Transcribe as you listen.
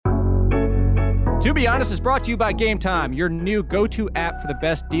To Be Honest is brought to you by Game Time, your new go-to app for the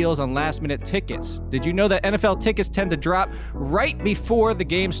best deals on last-minute tickets. Did you know that NFL tickets tend to drop right before the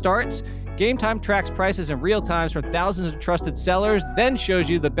game starts? Game Time tracks prices in real time from thousands of trusted sellers, then shows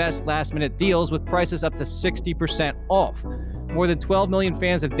you the best last-minute deals with prices up to 60% off. More than 12 million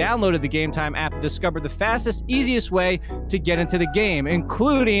fans have downloaded the Game Time app and discovered the fastest, easiest way to get into the game,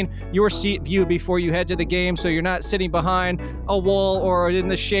 including your seat view before you head to the game, so you're not sitting behind a wall or in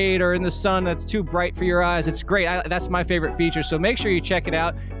the shade or in the sun that's too bright for your eyes. It's great. That's my favorite feature, so make sure you check it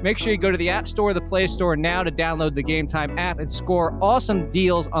out. Make sure you go to the App Store or the Play Store now to download the Game Time app and score awesome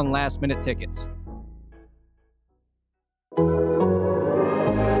deals on last-minute tickets.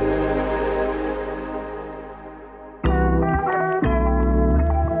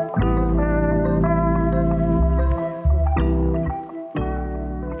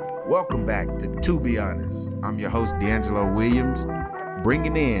 Welcome back to Be Honest. I'm your host, D'Angelo Williams,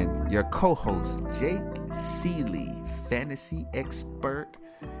 bringing in your co-host, Jake Seeley, fantasy expert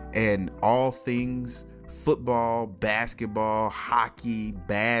and all things football, basketball, hockey,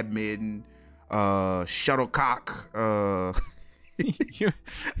 badminton, shuttlecock.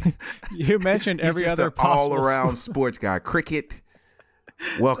 You mentioned every other possible all-around sports guy. Cricket.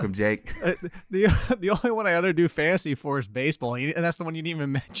 Welcome, Jake. The only one I other do fantasy for is baseball, and that's the one you didn't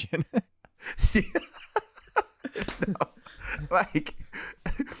even mention. No, like,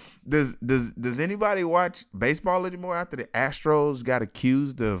 does anybody watch baseball anymore after the Astros got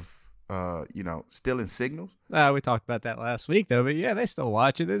accused of stealing signals? We talked about that last week, though. But yeah, they still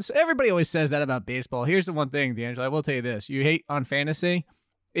watch it. Everybody always says that about baseball. Here's the one thing, D'Angelo. I will tell you this: you hate on fantasy.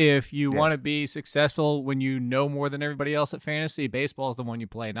 If you want to be successful when you know more than everybody else at fantasy, baseball is the one you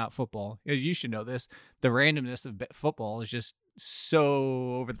play, not football. You should know this. The randomness of football is just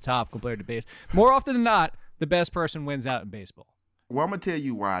so over the top compared to base. More often than not, the best person wins out in baseball. Well, I'm going to tell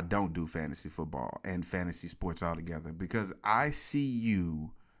you why I don't do fantasy football and fantasy sports altogether, because I see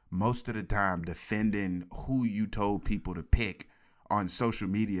you most of the time defending who you told people to pick on social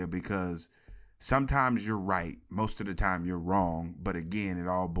media, because sometimes you're right, most of the time you're wrong, but again, it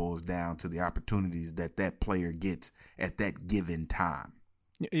all boils down to the opportunities that player gets at that given time.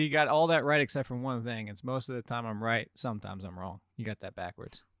 You got all that right except for one thing. It's most of the time I'm right, sometimes I'm wrong. You got that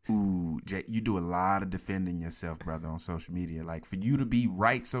backwards. Ooh, Jay, you do a lot of defending yourself, brother, on social media. Like, for you to be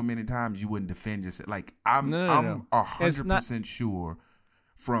right so many times, you wouldn't defend yourself. Like, I'm 100% sure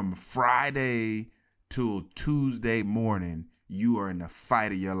from Friday till Tuesday morning, you are in the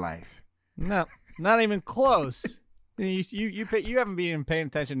fight of your life. No, not even close. You haven't been paying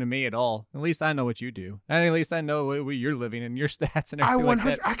attention to me at all. At least I know what you do. And at least I know what you're living and your stats and everything like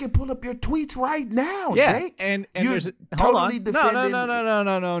that. I can pull up your tweets right now, yeah, Jake. And you're there's totally hold on.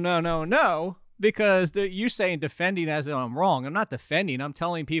 defending. No. Because you're saying defending as in I'm wrong. I'm not defending. I'm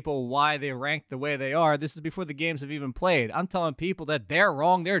telling people why they rank the way they are. This is before the games have even played. I'm telling people that they're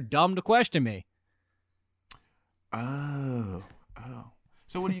wrong. They're dumb to question me. Oh.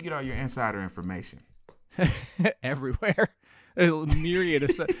 So where do you get all your insider information? Everywhere. There's a myriad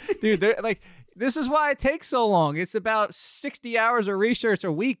of stuff. Dude, this is why it takes so long. It's about 60 hours of research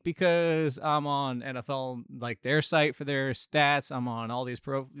a week because I'm on NFL, like their site for their stats. I'm on all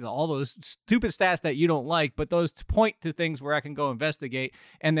those stupid stats that you don't like, but those point to things where I can go investigate.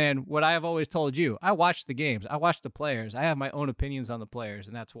 And then what I have always told you, I watch the games. I watch the players. I have my own opinions on the players,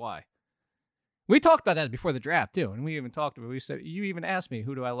 and that's why. We talked about that before the draft, too, and we even talked about it. We said, you even asked me,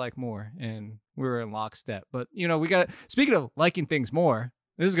 who do I like more? And we were in lockstep. But, speaking of liking things more,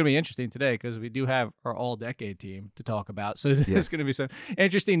 this is going to be interesting today because we do have our all-decade team to talk about. So there's going to be some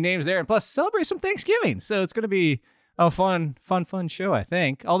interesting names there. And plus, celebrate some Thanksgiving. So it's going to be a fun show, I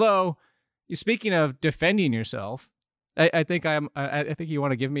think. Although, speaking of defending yourself, I think you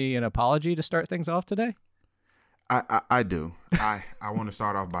want to give me an apology to start things off today. I do. I want to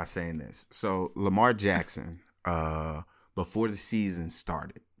start off by saying this. So Lamar Jackson, before the season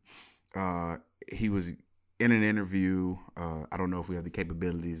started, he was in an interview. I don't know if we have the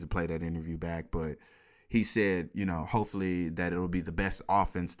capabilities to play that interview back, but he said, hopefully that it'll be the best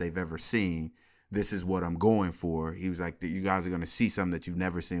offense they've ever seen. This is what I'm going for. He was like, you guys are going to see something that you've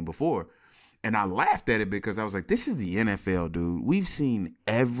never seen before. And I laughed at it because I was like, this is the NFL, dude. We've seen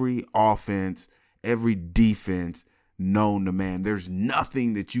every offense, every defense known to man. There's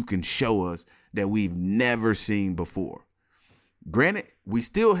nothing that you can show us that we've never seen before. Granted, we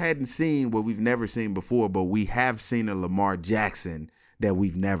still hadn't seen what we've never seen before, but we have seen a Lamar Jackson that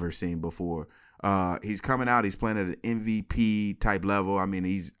we've never seen before. He's coming out. He's playing at an MVP type level. I mean,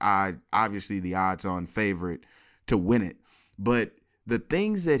 he's obviously the odds-on favorite to win it. But the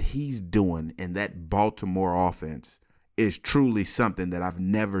things that he's doing in that Baltimore offense is truly something that I've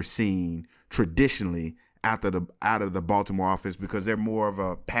never seen traditionally out of the Baltimore offense, because they're more of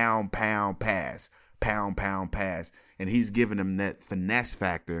a pound pass, and he's giving them that finesse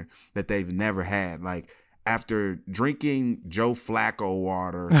factor that they've never had. Like, after drinking Joe Flacco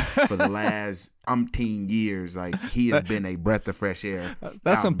water for the last umpteen years, like, he has been a breath of fresh air.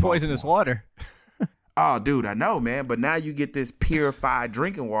 That's some poisonous water. Oh, dude, I know, man. But now you get this purified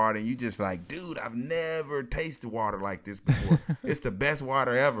drinking water, and you just like, dude, I've never tasted water like this before. It's the best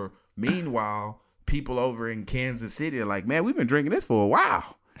water ever. Meanwhile, people over in Kansas City are like, man, we've been drinking this for a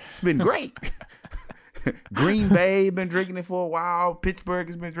while. It's been great. Green Bay been drinking it for a while. Pittsburgh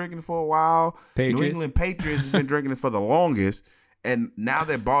has been drinking it for a while. New England Patriots has been drinking it for the longest. And now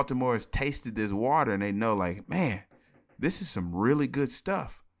that Baltimore has tasted this water, and they know, like, man, this is some really good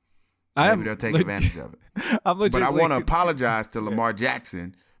stuff. Maybe they'll take advantage of it. But I want to apologize to Lamar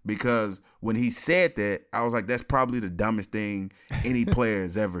Jackson, because when he said that, I was like, that's probably the dumbest thing any player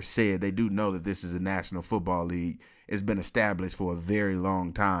has ever said. They do know that this is a National Football League. It's been established for a very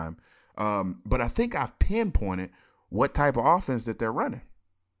long time. But I think I've pinpointed what type of offense that they're running.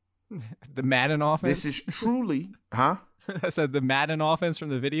 The Madden offense? This is truly, huh? I said the Madden offense from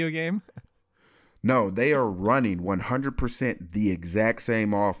the video game? No, they are running 100% the exact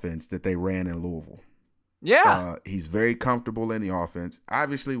same offense that they ran in Louisville. Yeah. He's very comfortable in the offense.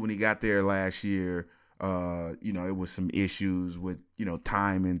 Obviously, when he got there last year, it was some issues with,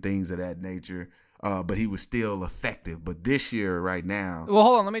 time and things of that nature. But he was still effective. But this year, right now, well,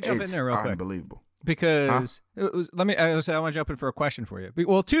 hold on, let me jump in there real quick. Unbelievable. Because I want to jump in for a question for you.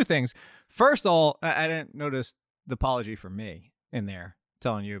 Well, two things. First of all, I didn't notice the apology for me in there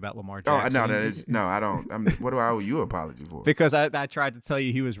telling you about Lamar Jackson. I don't. What do I owe you an apology for? Because I tried to tell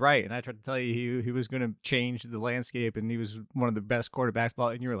you he was right, and I tried to tell you he was going to change the landscape, and he was one of the best quarterbacks.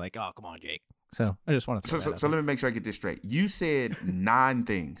 And you were like, "Oh, come on, Jake." So I just want to. So let me make sure I get this straight. You said 9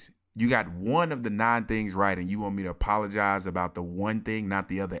 things. You got one of the 9 things right, and you want me to apologize about the one thing, not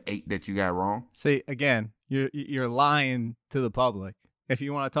the other 8 that you got wrong? See, again, you're lying to the public. If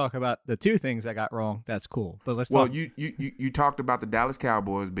you want to talk about the 2 things I got wrong, that's cool. But let's talk. Well, you talked about the Dallas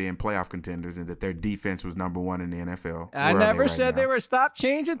Cowboys being playoff contenders and that their defense was number 1 in the NFL. I never said they were. Stop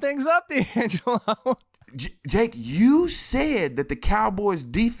changing things up, D'Angelo. Jake, you said that the Cowboys'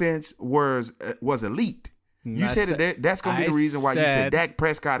 defense was elite. You said that's going to be the reason why you said Dak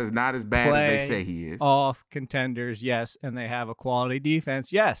Prescott is not as bad as they say he is. Off contenders, yes, and they have a quality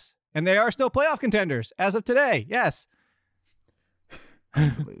defense, yes, and they are still playoff contenders as of today, yes.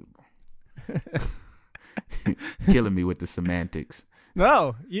 Unbelievable. Killing me with the semantics.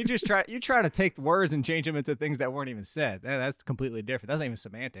 No, you try to take the words and change them into things that weren't even said. That's completely different. That's not even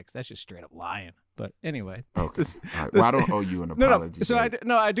semantics. That's just straight up lying. But anyway. Okay. All right. Well, I don't owe you an apology. No. So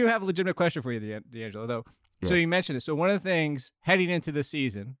I do have a legitimate question for you, D'Angelo, though. Yes. So you mentioned it. So one of the things heading into the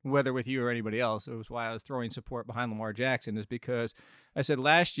season, whether with you or anybody else, it was why I was throwing support behind Lamar Jackson, is because I said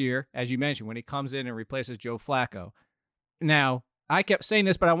last year, as you mentioned, when he comes in and replaces Joe Flacco. Now, I kept saying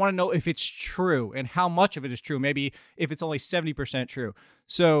this, but I want to know if it's true and how much of it is true. Maybe if it's only 70% true.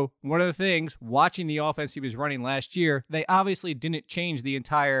 So one of the things, watching the offense he was running last year, they obviously didn't change the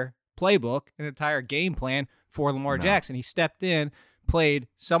entire playbook, an entire game plan for Lamar Jackson. He stepped in, played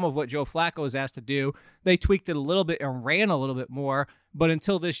some of what Joe Flacco was asked to do. They tweaked it a little bit and ran a little bit more. But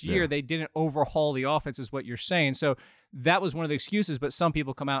until this year, they didn't overhaul the offense, is what you're saying. So that was one of the excuses, but some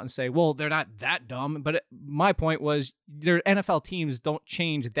people come out and say, well, they're not that dumb. But my point was, their NFL teams don't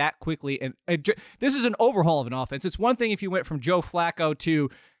change that quickly. And this is an overhaul of an offense. It's one thing if you went from Joe Flacco to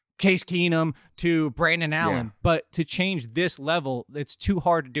Case Keenum to Brandon Allen, but to change this level, it's too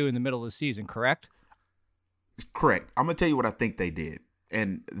hard to do in the middle of the season, correct? Correct. I'm going to tell you what I think they did.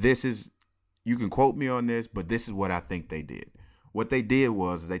 And this is, you can quote me on this, but this is what I think they did. What they did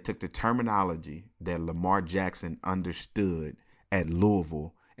was they took the terminology that Lamar Jackson understood at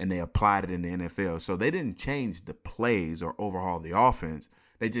Louisville and they applied it in the NFL. So they didn't change the plays or overhaul the offense.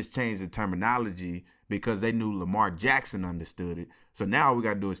 They just changed the terminology because they knew Lamar Jackson understood it. So now all we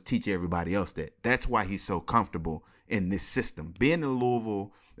got to do is teach everybody else that. That's why he's so comfortable in this system. Being in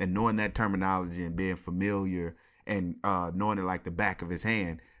Louisville and knowing that terminology and being familiar and knowing it like the back of his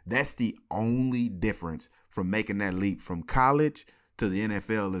hand, that's the only difference from making that leap from college to the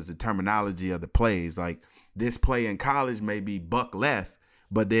NFL is the terminology of the plays. Like this play in college may be buck left,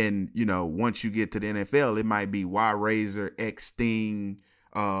 but then, once you get to the NFL, it might be Y razor, X sting,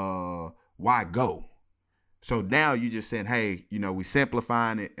 Y go. So now you just saying, hey, we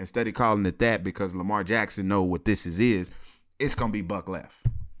simplifying it instead of calling it that because Lamar Jackson know what this is. It's going to be buck left.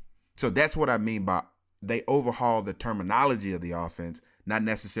 So that's what I mean by they overhaul the terminology of the offense, not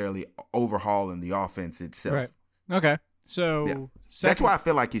necessarily overhauling the offense itself. Right. Okay. So Yeah. That's why I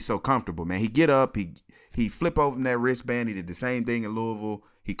feel like he's so comfortable, man. He get up, he flip over that wristband. He did the same thing in Louisville.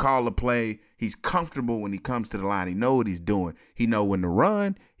 He called a play. He's comfortable when he comes to the line. He know what he's doing. He know when to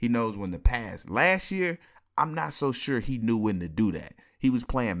run. He knows when to pass. Last year, I'm not so sure he knew when to do that. He was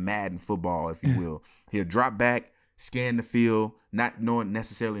playing Madden football, if you will. He'll drop back, scan the field, not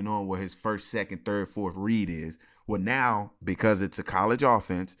necessarily knowing where his first, second, third, fourth read is. Well, now, because it's a college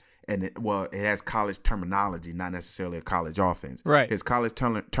offense, and it has college terminology, not necessarily a college offense. Right. His college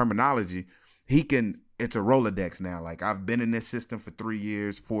terminology, it's a Rolodex now. Like, I've been in this system for 3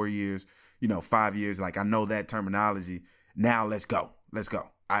 years, 4 years, 5 years. Like, I know that terminology. Now let's go. Let's go.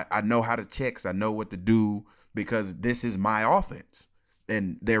 I know how to checks. I know what to do because this is my offense.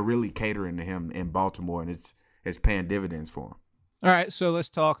 And they're really catering to him in Baltimore, and it's paying dividends for him. All right, so let's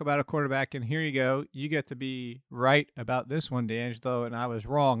talk about a quarterback, and here you go. You get to be right about this one, D'Angelo, and I was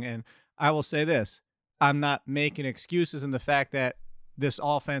wrong. And I will say this. I'm not making excuses in the fact that this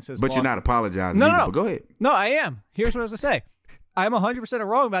offense is But you're not apologizing No, either, no. but go ahead. No, I am. Here's what I was going to say. I'm 100%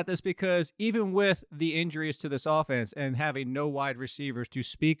 wrong about this because even with the injuries to this offense and having no wide receivers to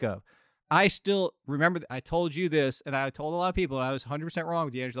speak of, I still remember I told you this, and I told a lot of people, and I was 100% wrong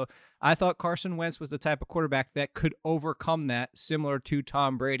with D'Angelo. I thought Carson Wentz was the type of quarterback that could overcome that, similar to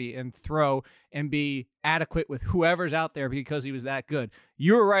Tom Brady, and throw and be adequate with whoever's out there because he was that good.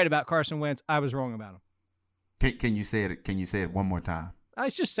 You were right about Carson Wentz. I was wrong about him. Can you say it? Can you say it one more time? I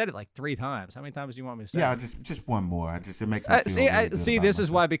just said it like 3 times. How many times do you want me to say Yeah, it? just one more. It makes me feel really good see. about This is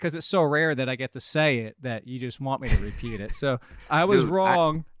myself. why, because it's so rare that I get to say it that you just want me to repeat it. So I was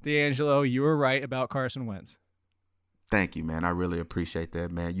wrong, D'Angelo. You were right about Carson Wentz. Thank you, man. I really appreciate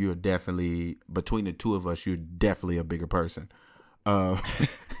that, man. You're definitely, between the two of us, you're definitely a bigger person.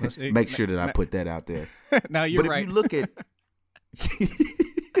 Make sure that I put that out there. Now you're but right. If you look at,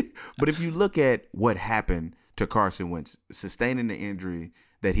 but if you look at what happened to Carson Wentz, sustaining the injury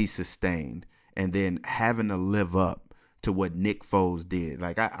that he sustained, and then having to live up to what Nick Foles did.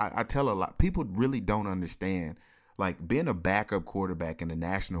 Like I tell a lot, people really don't understand. Like, being a backup quarterback in the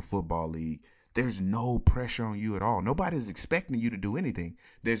National Football League, there's no pressure on you at all. Nobody's expecting you to do anything.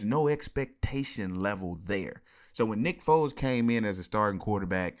 There's no expectation level there. So when Nick Foles came in as a starting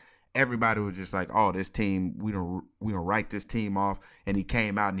quarterback, everybody was just like, "Oh, this team, we don't write this team off." And he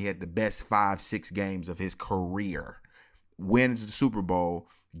came out and he had the best 5-6 games of his career, wins the Super Bowl,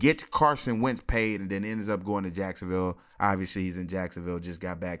 gets Carson Wentz paid, and then ends up going to Jacksonville. Obviously, he's in Jacksonville, just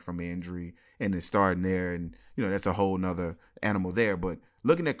got back from an injury, and is starting there, and that's a whole nother animal there. But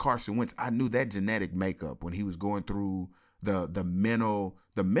looking at Carson Wentz, I knew that genetic makeup when he was going through the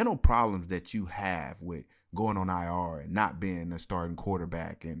mental problems that you have with going on IR and not being a starting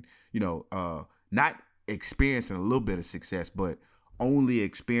quarterback, and not experiencing a little bit of success, but only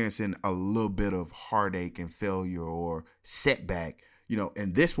experiencing a little bit of heartache and failure or setback,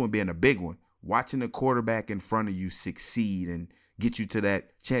 and this one being a big one, watching the quarterback in front of you succeed and get you to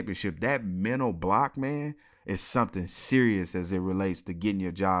that championship, that mental block, man, is something serious as it relates to getting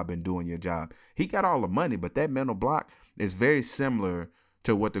your job and doing your job. He got all the money, but that mental block is very similar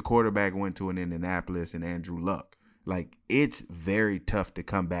to what the quarterback went to in Indianapolis and Andrew Luck. Like, it's very tough to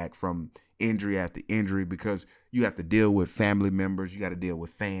come back from injury after injury because you have to deal with family members. You got to deal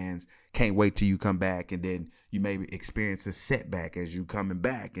with fans. Can't wait till you come back, and then you maybe experience a setback as you coming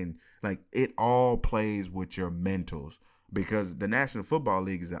back. And, like, it all plays with your mentals because the National Football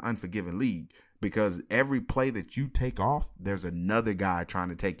League is an unforgiving league because every play that you take off, there's another guy trying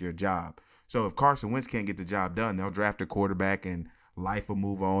to take your job. So if Carson Wentz can't get the job done, they'll draft a quarterback and life will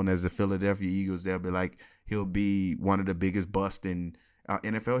move on. As the Philadelphia Eagles, they'll be like, he'll be one of the biggest busts in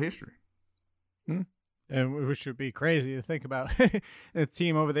NFL history. And which would be crazy to think about a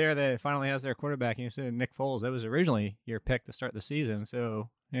team over there that finally has their quarterback. And you said Nick Foles, that was originally your pick to start the season. So,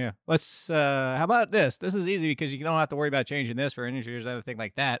 yeah. Let's, how about this? This is easy because you don't have to worry about changing this for injuries or anything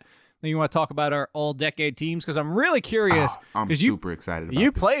like that. Then you want to talk about our all-decade teams because I'm really curious. I'm super excited about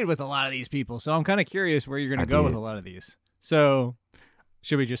You this. played with a lot of these people, so I'm kind of curious where you're going to go with a lot of these. So,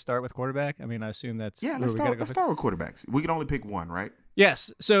 should we just start with quarterback? I mean, I assume that's yeah. Let's start with quarterbacks. We can only pick one, right?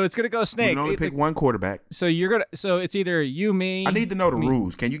 Yes. So it's gonna go Snake. We can only pick one quarterback. So so it's either you, me. I need to know the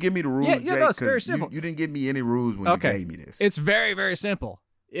rules. Can you give me the rules, Jake? No, it's very simple. You didn't give me any rules when you gave me this. It's very, very simple.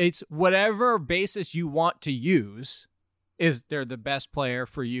 It's whatever basis you want to use. Is they're the best player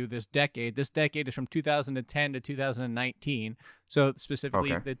for you this decade? This decade is from 2010 to 2019. So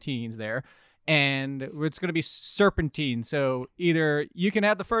specifically the teens there. And it's going to be serpentine. So either you can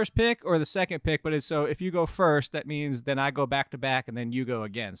have the first pick or the second pick, but so if you go first, that means then I go back to back and then you go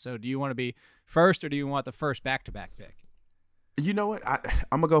again. So do you want to be first or do you want the first back-to-back pick? You know what?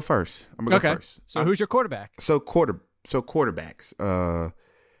 I'm gonna go first. I'm gonna go first. So who's your quarterback? So quarterbacks.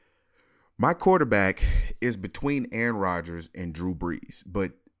 My quarterback is between Aaron Rodgers and Drew Brees.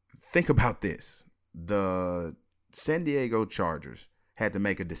 But think about this: the San Diego Chargers had to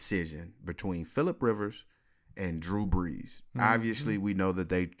make a decision between Phillip Rivers and Drew Brees. Mm-hmm. Obviously, we know that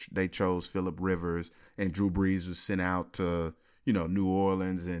they chose Phillip Rivers, and Drew Brees was sent out to New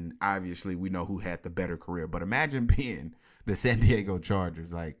Orleans, and obviously we know who had the better career. But imagine being the San Diego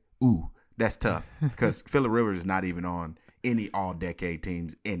Chargers. Like, ooh, that's tough because Phillip Rivers is not even on any all-decade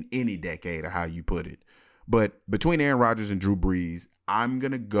teams in any decade, or how you put it. But between Aaron Rodgers and Drew Brees, I'm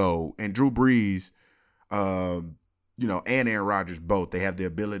gonna go. And Drew Brees, and Aaron Rodgers both, they have the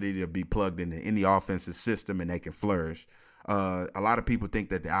ability to be plugged into any offensive system and they can flourish. A lot of people think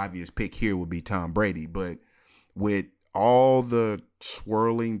that the obvious pick here would be Tom Brady, but with all the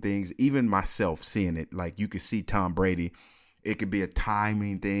swirling things, even myself seeing it, like you could see Tom Brady. It could be a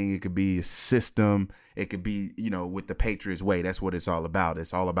timing thing. It could be a system. It could be, with the Patriots way. That's what it's all about.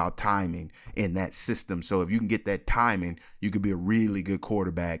 It's all about timing in that system. So if you can get that timing, you could be a really good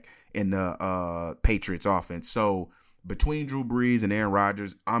quarterback in the Patriots offense. So between Drew Brees and Aaron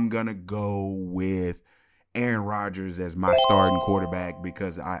Rodgers, I'm going to go with Aaron Rodgers as my starting quarterback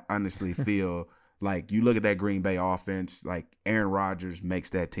because I honestly feel like you look at that Green Bay offense, like Aaron Rodgers makes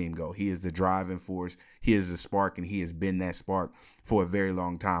that team go. He is the driving force. He is the spark, and he has been that spark for a very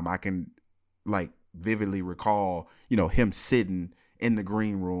long time. I can vividly recall, him sitting in the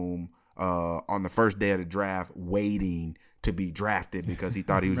green room on the first day of the draft waiting to be drafted because he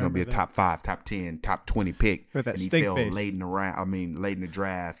thought he was going to be a top 5, top 10, top 20 pick. And he fell late in the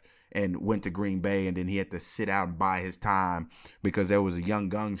draft and went to Green Bay, and then he had to sit out and buy his time because there was a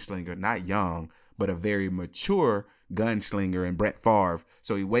young gunslinger, not young, but a very mature gunslinger in Brett Favre.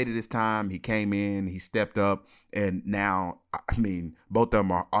 So he waited his time. He came in, he stepped up, and now, both of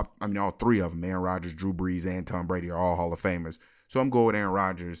them all three of them, Aaron Rodgers, Drew Brees, and Tom Brady are all Hall of Famers. So I'm going with Aaron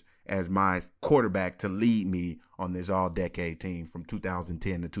Rodgers as my quarterback to lead me on this all-decade team from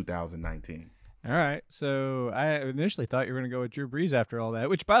 2010 to 2019. All right. So I initially thought you were going to go with Drew Brees after all that,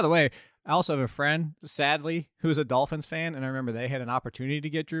 which, by the way, I also have a friend, sadly, who's a Dolphins fan, and I remember they had an opportunity to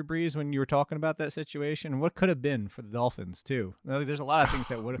get Drew Brees when you were talking about that situation. What could have been for the Dolphins, too? There's a lot of things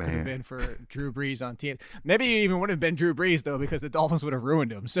that would have could have been for Drew Brees on team. Maybe it even would have been Drew Brees, though, because the Dolphins would have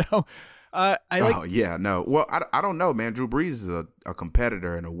ruined him. So Well, I don't know, man. Drew Brees is a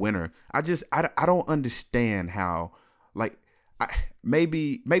competitor and a winner. I don't understand how,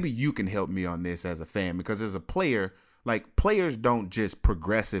 maybe you can help me on this as a fan, because as a player, players don't just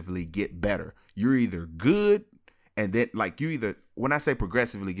progressively get better. You're either good, and then when I say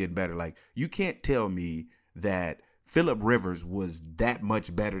progressively get better, you can't tell me that Phillip Rivers was that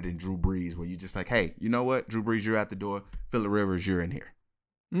much better than Drew Brees, where you're just like, hey, you know what, Drew Brees, you're out the door. Phillip Rivers, you're in here.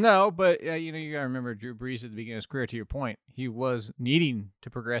 No, but you got to remember Drew Brees at the beginning of his career, to your point, he was needing to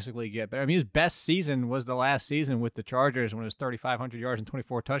progressively get better. His best season was the last season with the Chargers when it was 3,500 yards and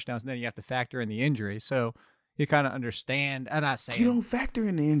 24 touchdowns, and then you have to factor in the injury. So you kind of understand. I'm not saying you don't factor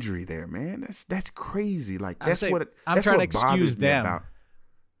in the injury there, man. That's crazy. That's I'm what trying to excuse them. About.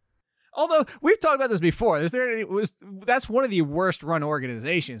 Although we've talked about this before, that's one of the worst run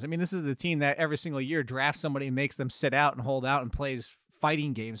organizations. This is the team that every single year drafts somebody and makes them sit out and hold out and plays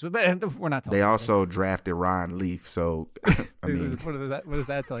fighting games, but we're not talking. They also drafted Ryan Leaf, so what does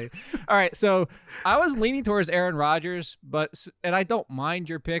that tell you? All right, so I was leaning towards Aaron Rodgers, and I don't mind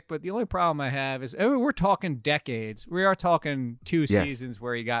your pick, but the only problem I have is we're talking decades. We are talking 2 seasons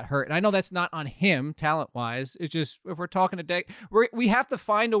where he got hurt, and I know that's not on him talent-wise. It's just if we're talking a decade, we have to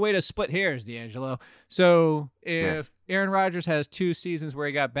find a way to split hairs, D'Angelo. So if Aaron Rodgers has 2 seasons where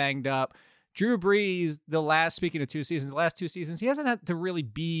he got banged up, Drew Brees, the last 2 seasons, he hasn't had to really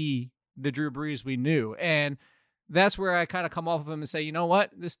be the Drew Brees we knew. And that's where I kind of come off of him and say, you know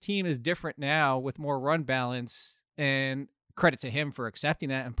what? This team is different now with more run balance, and credit to him for accepting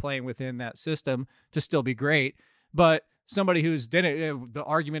that and playing within that system to still be great. But somebody who's done it, the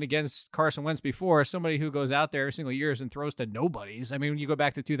argument against Carson Wentz before, somebody who goes out there every single year and throws to nobodies. When you go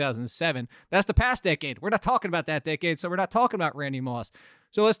back to 2007, that's the past decade. We're not talking about that decade, so we're not talking about Randy Moss.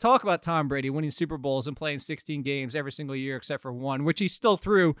 So let's talk about Tom Brady winning Super Bowls and playing 16 games every single year except for one, which he still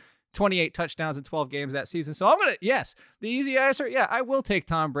threw 28 touchdowns in 12 games that season. So the easy answer, I will take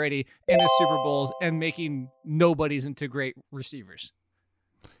Tom Brady and his Super Bowls and making nobodies into great receivers.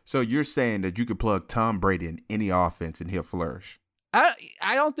 So you're saying that you could plug Tom Brady in any offense and he'll flourish? I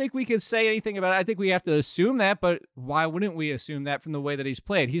don't think we could say anything about it. I think we have to assume that, but why wouldn't we assume that from the way that he's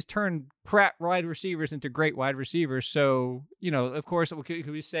played? He's turned crap wide receivers into great wide receivers. So, of course, could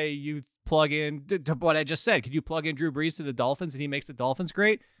we say you plug in to what I just said? Could you plug in Drew Brees to the Dolphins and he makes the Dolphins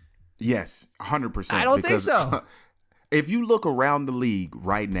great? Yes, 100%. I don't think so. If you look around the league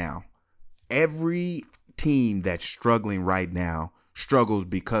right now, every team that's struggling right now struggles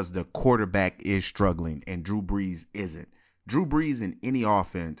because the quarterback is struggling and Drew Brees isn't. Drew Brees in any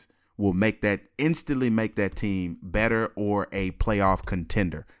offense will instantly make that team better or a playoff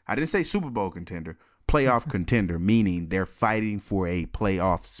contender. I didn't say Super Bowl contender, playoff contender, meaning they're fighting for a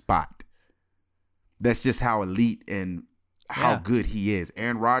playoff spot. That's just how elite and how good he is.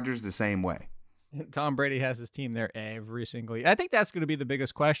 Aaron Rodgers, the same way. Tom Brady has his team there every single year. I think that's going to be the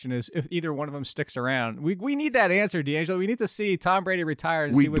biggest question is if either one of them sticks around. We need that answer, D'Angelo. We need to see Tom Brady retire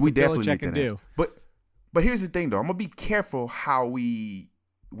and see what Belichick can do. But here's the thing, though. I'm going to be careful how we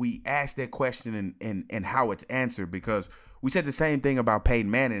ask that question and how it's answered, because we said the same thing about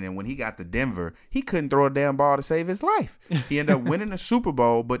Peyton Manning, and when he got to Denver, he couldn't throw a damn ball to save his life. He ended up winning a Super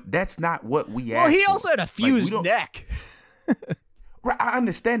Bowl, but that's not what we asked for. Well, he also had a fused neck. Right, I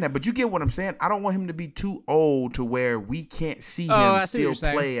understand that, but you get what I'm saying? I don't want him to be too old to where we can't see him still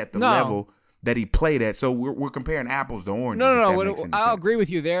play at the level that he played at. So we're comparing apples to oranges. No. I'll agree with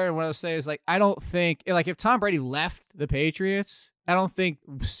you there. And what I was saying is, like, I don't think, like, if Tom Brady left the Patriots, I don't think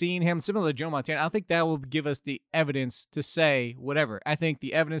seeing him, similar to Joe Montana, I don't think that will give us the evidence to say whatever. I think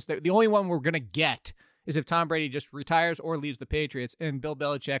the evidence that the only one we're going to get is if Tom Brady just retires or leaves the Patriots and Bill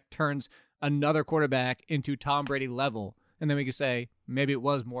Belichick turns another quarterback into Tom Brady level. And then we could say maybe it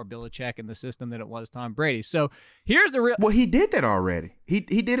was more Belichick in the system than it was Tom Brady. So here's the real. Well, he did that already. He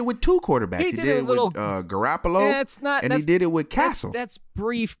did it with two quarterbacks. He did it with Garoppolo. And he did it with Castle. That's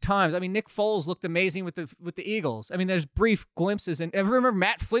brief times. I mean, Nick Foles looked amazing with the Eagles. I mean, there's brief glimpses. And remember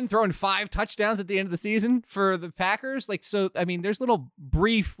Matt Flynn throwing 5 touchdowns at the end of the season for the Packers? Like, so, I mean, there's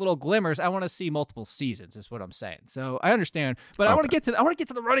brief little glimmers. I want to see multiple seasons is what I'm saying. So I understand. But I want to get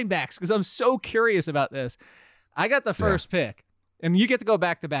to the running backs because I'm so curious about this. I got the first pick, and you get to go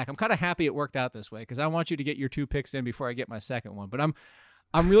back to back. I'm kind of happy it worked out this way because I want you to get your 2 picks in before I get my second one. But I'm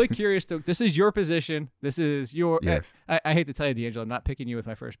really curious. This is your position. This is your. Yes. I hate to tell you, D'Angelo, I'm not picking you with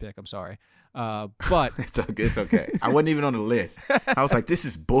my first pick. I'm sorry, but it's okay. I wasn't even on the list. I was like, this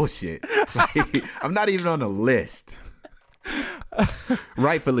is bullshit. Like, I'm not even on the list.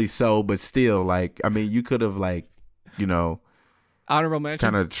 Rightfully so, but still, like, I mean, you could have, like, honorable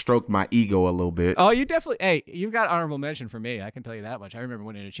mention. Kind of stroked my ego a little bit. Oh, you definitely. Hey, you've got honorable mention for me. I can tell you that much. I remember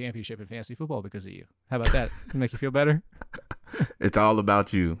winning a championship in fantasy football because of you. How about that? Can it make you feel better? It's all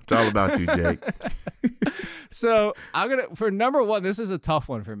about you. It's all about you, Jake. So for number one, this is a tough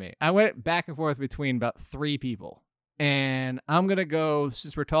one for me. I went back and forth between about 3 people. And I'm going to go,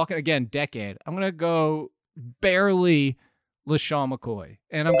 since we're talking, again, decade, I'm going to go barely LeSean McCoy.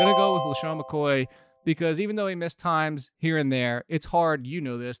 And I'm going to go with LeSean McCoy because even though he missed times here and there, it's hard,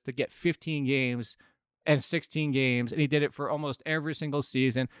 to get 15 games and 16 games. And he did it for almost every single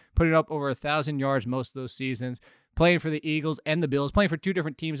season, putting up over 1,000 yards most of those seasons, playing for the Eagles and the Bills, playing for 2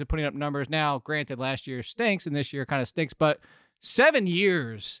 different teams and putting up numbers. Now, granted, last year stinks and this year kind of stinks, but 7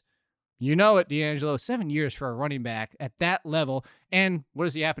 years, you know it, D'Angelo, 7 years for a running back at that level. And what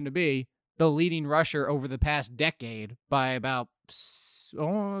does he happen to be? The leading rusher over the past decade by about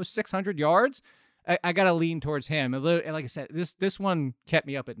 600 yards. I got to lean towards him. Like I said, this one kept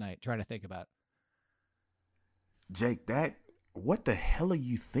me up at night trying to think about it. Jake, what the hell are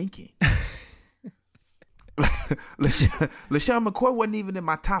you thinking? LeSean McCoy wasn't even in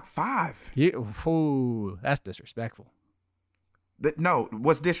my top 5. That's disrespectful. No,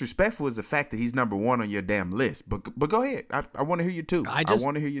 what's disrespectful is the fact that he's number 1 on your damn list. But go ahead. I want to hear you too. I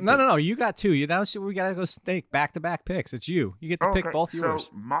want to hear you. No. You got 2. We got to go stake back-to-back picks. It's you. You get to pick both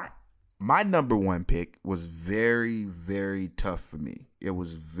yours. So my number 1 pick was very, very tough for me. It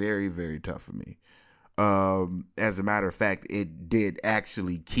was very, very tough for me. As a matter of fact, it did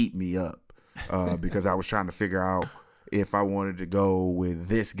actually keep me up because I was trying to figure out if I wanted to go with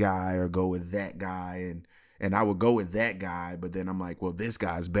this guy or go with that guy. And I would go with that guy, but then I'm like, well, this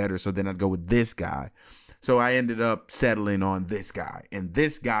guy's better. So then I'd go with this guy. So I ended up settling on this guy. And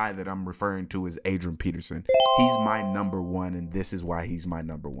this guy that I'm referring to is Adrian Peterson. He's my number 1, and this is why he's my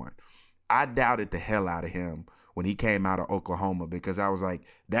number 1. I doubted the hell out of him when he came out of Oklahoma because I was like,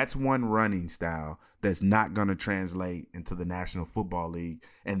 that's one running style that's not going to translate into the National Football League.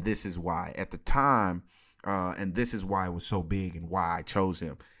 And this is why. At the time, and this is why it was so big and why I chose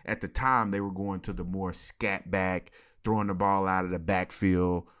him. At the time, they were going to the more scat back, throwing the ball out of the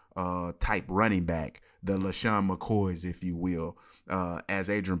backfield type running back, the LeSean McCoys, if you will, as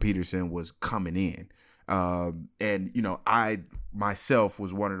Adrian Peterson was coming in. And, I myself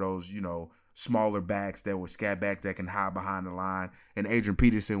was one of those, smaller backs that were scat backs that can hide behind the line. And Adrian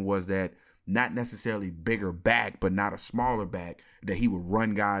Peterson was that not necessarily bigger back, but not a smaller back, that he would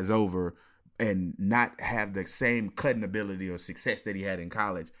run guys over and not have the same cutting ability or success that he had in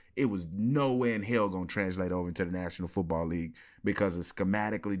college. It was no way in hell going to translate over into the National Football League because of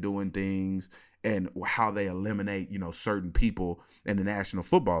schematically doing things and how they eliminate, certain people in the National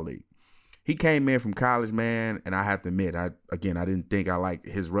Football League. He came in from college, man, and I have to admit, I didn't think I liked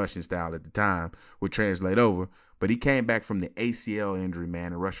his rushing style at the time would translate over, but he came back from the ACL injury,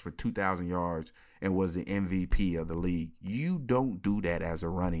 man, and rushed for 2,000 yards and was the MVP of the league. You don't do that as a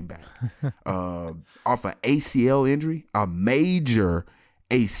running back. Off an ACL injury, a major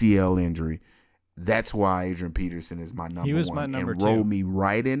ACL injury. That's why Adrian Peterson is my number one. He was my number two. Roll me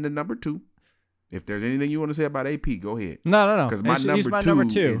right into number two. If there's anything you want to say about AP, go ahead. No. Because my number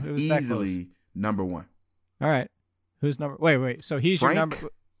two is easily number one. All right. Who's number? Wait. So he's Frank your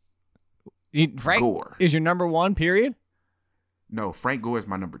number. Frank Gore is your number one, period? No, Frank Gore is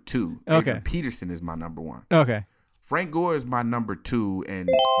my number two. Okay. Adrian Peterson is my number one. Okay. Frank Gore is my number two, and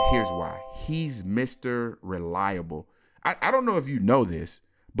here's why. He's Mr. Reliable. I don't know if you know this,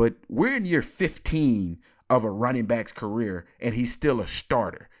 but we're in year 15 of a running back's career, and he's still a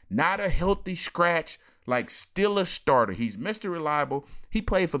starter. Not a healthy scratch, like still a starter. He's Mr. Reliable. He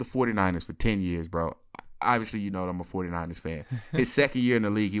played for the 49ers for 10 years, bro. Obviously, you know that I'm a 49ers fan. His second year in the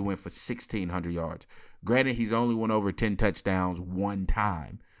league, he went for 1,600 yards. Granted, he's only went over 10 touchdowns one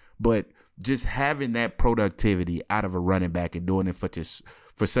time. But just having that productivity out of a running back and doing it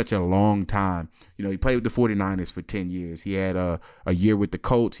for such a long time. He played with the 49ers for 10 years. He had a year with the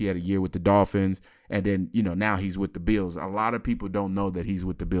Colts. He had a year with the Dolphins. And then, now he's with the Bills. A lot of people don't know that he's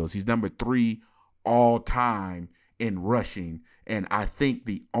with the Bills. He's number 3 all time in rushing. And I think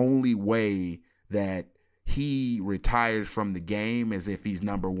the only way that he retires from the game is if he's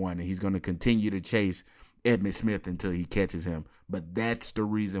number 1. And he's going to continue to chase Emmitt Smith until he catches him. But that's the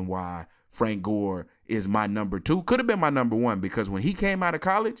reason why Frank Gore is my number 2. Could have been my number 1 because when he came out of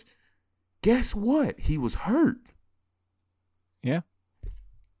college, guess what? He was hurt. Yeah.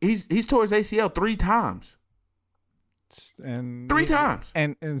 He's tore his ACL 3 times. And 3 times.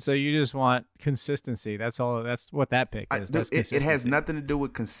 And so you just want consistency. That's all. That's what that pick is. It has nothing to do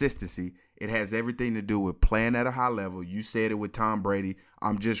with consistency. It has everything to do with playing at a high level. You said it with Tom Brady.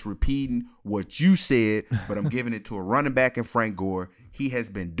 I'm just repeating what you said, but I'm giving it to a running back in Frank Gore. He has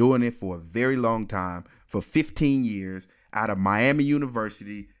been doing it for a very long time, for 15 years, out of Miami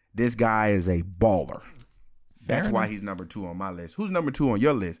University. This guy is a baller. That's why he's number 2 on my list. Who's number 2 on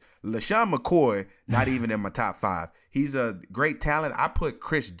your list? LeSean McCoy, not even in my top 5. He's a great talent. I put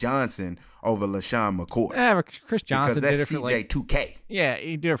Chris Johnson over LeSean McCoy. Yeah, but Chris Johnson because that's did it for CJ 2K. Yeah,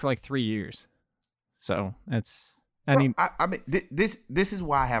 he did it for 3 years. So that's. This is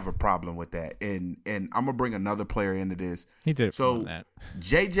why I have a problem with that, and I'm gonna bring another player into this. He did it. So that.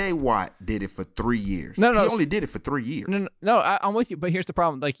 J.J. Watt did it for 3 years. No, he only did it for 3 years. No, I'm with you. But here's the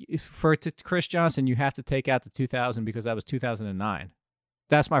problem: for Chris Johnson, you have to take out the 2000 because that was 2009.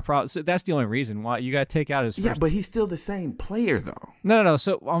 That's my problem. So that's the only reason why you got to take out his. Yeah, but he's still the same player, though. No.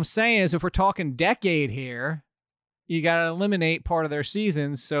 So what I'm saying is, if we're talking decade here, you got to eliminate part of their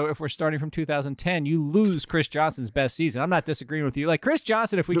seasons. So if we're starting from 2010, you lose Chris Johnson's best season. I'm not disagreeing with you. Chris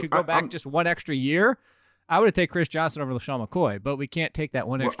Johnson, if we could go back just one extra year, I would have taken Chris Johnson over LeSean McCoy, but we can't take that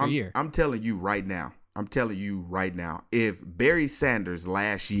one extra year. I'm telling you right now, if Barry Sanders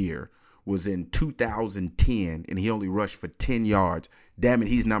last year was in 2010 and he only rushed for 10 yards, damn it,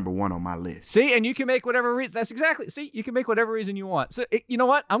 he's number 1 on my list. See, and you can make whatever reason. That's exactly. See, you can make whatever reason you want. So you know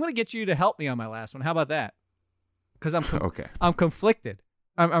what? I'm going to get you to help me on my last one. How about that? Because I'm conflicted.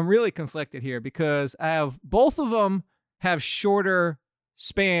 I'm really conflicted here because I have both of them have shorter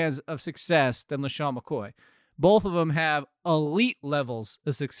spans of success than LeSean McCoy. Both of them have elite levels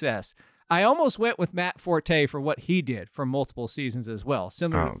of success. I almost went with Matt Forte for what he did for multiple seasons as well.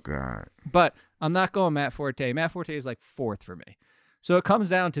 Oh God! But I'm not going Matt Forte. Matt Forte is 4th for me. So it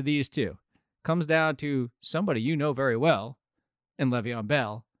comes down to these two. It comes down to somebody you know very well, in Le'Veon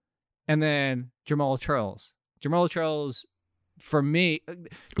Bell, and then Jamal Charles. Jamal Charles, for me,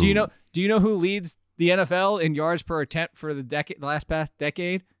 do you know who leads the NFL in yards per attempt for the last past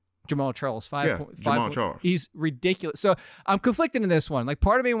decade? Jamal Charles, Jamal Charles. He's ridiculous. So I'm conflicted in this one.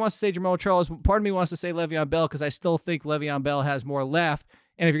 Part of me wants to say Jamal Charles, part of me wants to say Le'Veon Bell because I still think Le'Veon Bell has more left.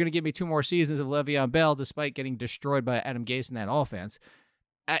 And if you're going to give me 2 more seasons of Le'Veon Bell, despite getting destroyed by Adam Gase in that offense,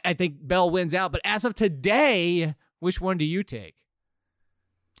 I think Bell wins out. But as of today, which one do you take?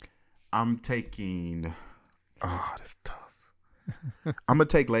 I'm taking. Oh, that's tough. I'm gonna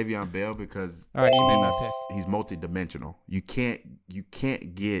take Le'Veon Bell because all right, you made my pick. He's multidimensional. You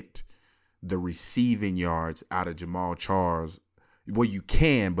can't get the receiving yards out of Jamal Charles. Well, you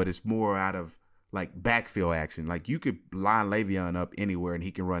can, but it's more out of like backfield action. Like you could line Le'Veon up anywhere and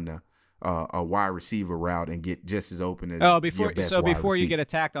he can run a wide receiver route and get just as open as before receiver. You get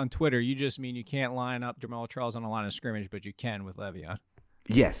attacked on Twitter, you just mean you can't line up Jamal Charles on a line of scrimmage, but you can with Le'Veon.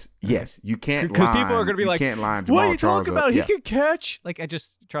 Yes, you can't because people are going to be like, can't line "What Jamal are you Charles talking about? up. He Yeah. can catch." Like I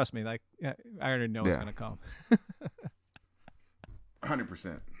just trust me. Like I already know it's going to come.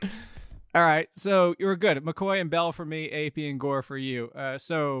 100%. All right, so you were good. McCoy and Bell for me, AP and Gore for you.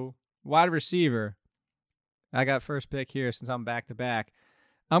 So wide receiver, I got first pick here since I'm back to back.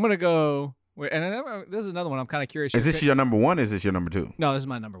 I'm gonna go, and this is another one I'm kind of curious. Is this your number one? Or is this your number two? No, this is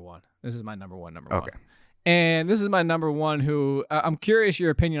my number one. This is my number one. Okay. And this is my number one who I'm curious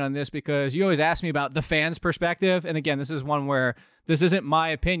your opinion on this because you always ask me about the fans' perspective. And again, this is one where this isn't my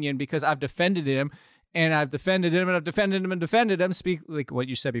opinion because I've defended him and I've defended him and I've defended him and defended him. Speak like what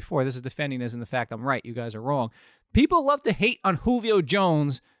you said before. This is defending as in the fact I'm right. You guys are wrong. People love to hate on Julio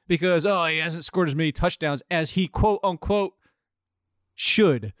Jones because, he hasn't scored as many touchdowns as he quote unquote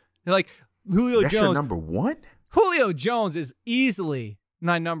should. They're like, Julio That's Jones. your number one? Julio Jones is easily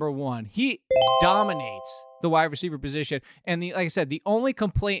my number one. He dominates the wide receiver position. And like I said, the only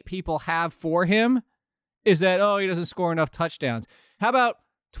complaint people have for him is that, he doesn't score enough touchdowns. How about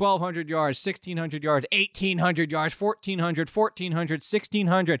 1,200 yards, 1,600 yards, 1,800 yards, 1,400,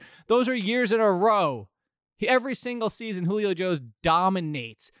 1,600? Those are years in a row. Every single season, Julio Jones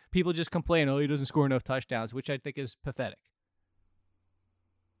dominates. People just complain, he doesn't score enough touchdowns, which I think is pathetic.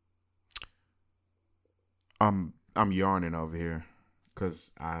 I'm yarning over here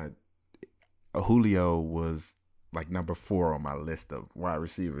because Julio was like number 4 on my list of wide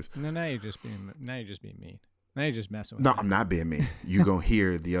receivers. Now you're just being mean. Now you're just messing with No, me. I'm not being mean. You're going to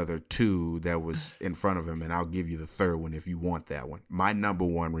hear the other 2 that was in front of him, and I'll give you the third one if you want that one. My number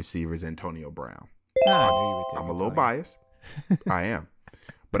 1 receiver is Antonio Brown. I knew you would take I'm a Antonio. little biased. I am.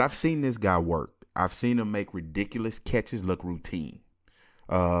 But I've seen this guy work. I've seen him make ridiculous catches look routine.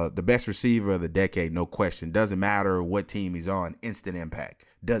 The best receiver of the decade, no question. Doesn't matter what team he's on. Instant impact.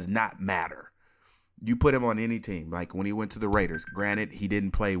 Does not matter. You put him on any team. Like when he went to the Raiders. Granted, he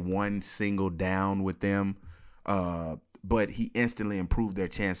didn't play one single down with them. But he instantly improved their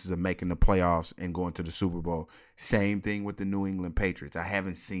chances of making the playoffs and going to the Super Bowl. Same thing with the New England Patriots. I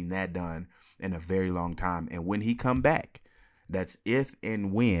haven't seen that done in a very long time. And when he come back, that's if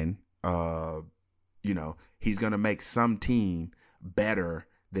and when, he's going to make some team better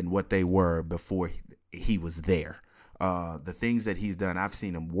than what they were before he was there. The things that he's done, I've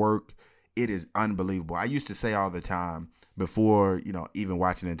seen him work. It is unbelievable. I used to say all the time before, even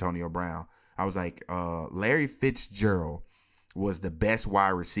watching Antonio Brown, I was like, Larry Fitzgerald was the best wide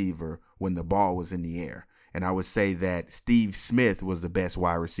receiver when the ball was in the air. And I would say that Steve Smith was the best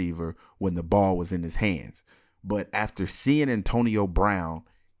wide receiver when the ball was in his hands. But after seeing Antonio Brown,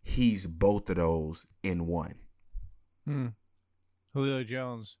 he's both of those in one. Julio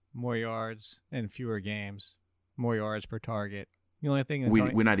Jones, more yards and fewer games, more yards per target. The only thing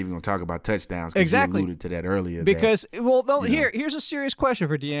we're not even going to talk about touchdowns. Exactly. You alluded to that earlier. Because here's a serious question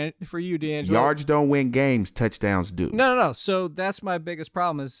for you, D'Angelo. Yards don't win games. Touchdowns do. No. So that's my biggest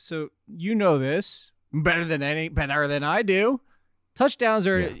problem. This better than I do. Touchdowns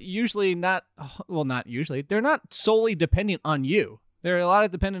are usually not usually. They're not solely dependent on you. They're a lot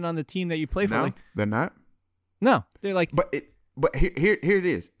of dependent on the team that you play for. No, they're not. No, they're like. But here it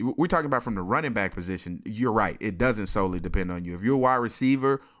is. We're talking about from the running back position. You're right. It doesn't solely depend on you. If you're a wide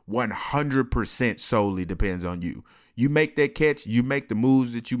receiver, 100% solely depends on you. You make that catch, you make the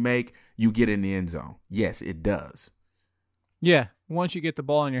moves that you make, you get in the end zone. Yes, it does. Yeah, once you get the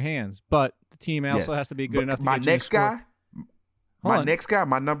ball in your hands. But the team also has to be good enough to get you to score. My next guy,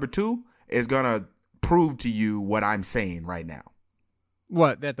 my number 2, is going to prove to you what I'm saying right now.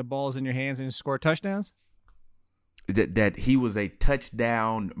 What? That the ball's in your hands and you score touchdowns? That he was a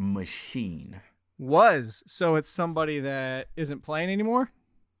touchdown machine. So it's somebody that isn't playing anymore?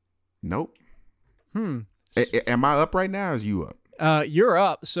 Nope. Am I up right now or is you up? You're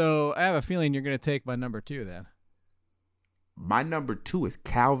up, so I have a feeling you're going to take my number 2 then. My number 2 is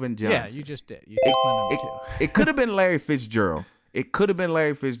Calvin Johnson. Yeah, you just did. You took my number 2. It could have been Larry Fitzgerald.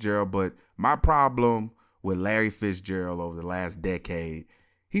 But my problem with Larry Fitzgerald over the last decade,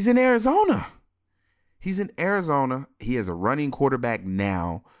 he's in Arizona. He is a running quarterback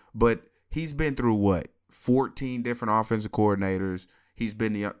now, but he's been through 14 different offensive coordinators. He's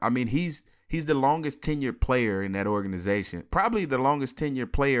the longest tenured player in that organization, probably the longest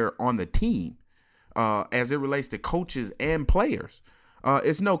tenured player on the team, as it relates to coaches and players.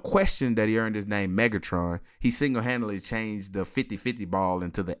 It's no question that he earned his name Megatron. He single-handedly changed the 50-50 ball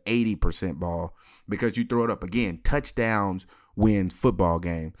into the 80% ball because you throw it up again. Touchdowns win football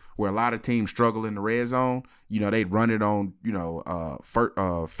game. Where a lot of teams struggle in the red zone, they'd run it on,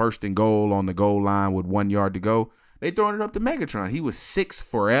 first and goal on the goal line with 1 yard to go. They throwing it up to Megatron. He was 6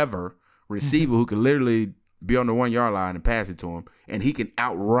 forever receiver who could literally be on the 1 yard line and pass it to him, and he can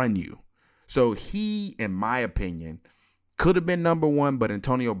outrun you. So he, in my opinion, could have been number one, but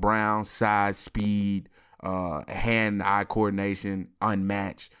Antonio Brown, size, speed, hand-eye coordination,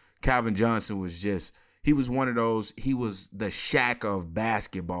 unmatched. Calvin Johnson was he was one of those, he was the Shaq of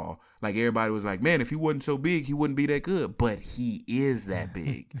basketball. Like everybody was like, man, if he wasn't so big, he wouldn't be that good. But he is that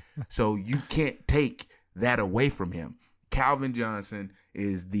big. So you can't take that away from him. Calvin Johnson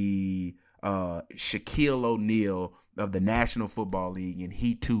is the Shaquille O'Neal of the National Football League, and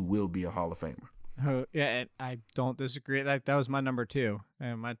he too will be a Hall of Famer. Oh, yeah, and I don't disagree. That was my number 2,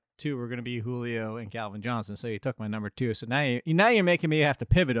 and my 2 were going to be Julio and Calvin Johnson. So you took my number 2. So now you're making me have to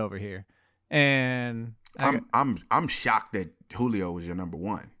pivot over here, and I'm shocked that Julio was your number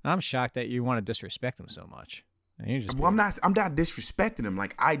 1. I'm shocked that you want to disrespect him so much. I'm not disrespecting him.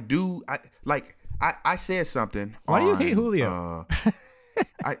 Like I do. I said something. Why do you hate Julio?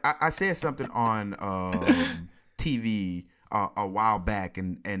 I said something on TV a while back,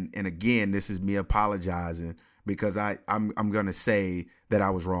 and again, this is me apologizing because I'm gonna say that I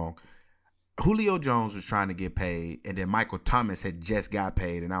was wrong. Julio Jones was trying to get paid, and then Michael Thomas had just got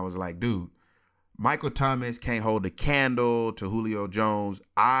paid, and I was like, dude, Michael Thomas can't hold a candle to Julio Jones.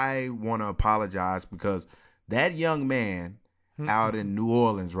 I want to apologize because that young man out in New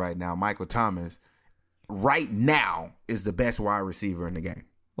Orleans right now, Michael Thomas, right now is the best wide receiver in the game.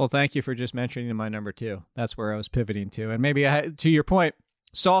 Well, thank you for just mentioning my number 2. That's where I was pivoting to. And maybe to your point,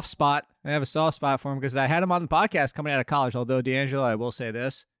 soft spot. I have a soft spot for him because I had him on the podcast coming out of college. Although, D'Angelo, I will say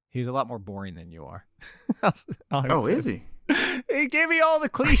this, he's a lot more boring than you are. Is he? He gave me all the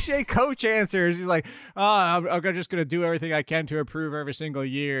cliche coach answers. He's like, I'm just going to do everything I can to improve every single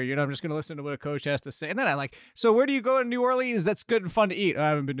year. I'm just going to listen to what a coach has to say. And then I so where do you go in New Orleans? That's good and fun to eat. I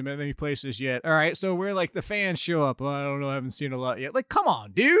haven't been to many places yet. All right. So where the fans show up? Well, I don't know. I haven't seen a lot yet. Come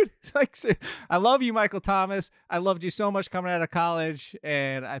on, dude. It's I love you, Michael Thomas. I loved you so much coming out of college.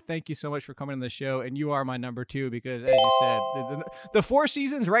 And I thank you so much for coming on the show. And you are my number 2 because, as you said, the 4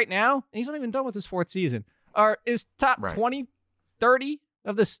 seasons right now, he's not even done with his 4th season, is top 20, 30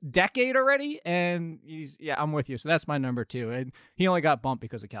 of this decade already, and I'm with you. So that's my number 2, and he only got bumped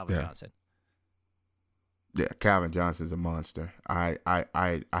because of Calvin Johnson. Yeah, Calvin Johnson's a monster. I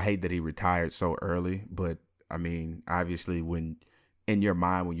hate that he retired so early, but I mean, obviously, when in your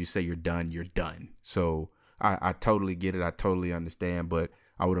mind when you say you're done, you're done. So I totally get it. I totally understand, but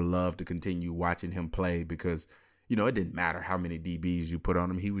I would have loved to continue watching him play because it didn't matter how many DBs you put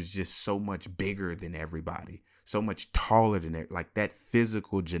on him. He was just so much bigger than everybody, so much taller than it. Like that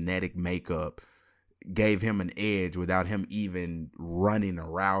physical genetic makeup gave him an edge without him even running a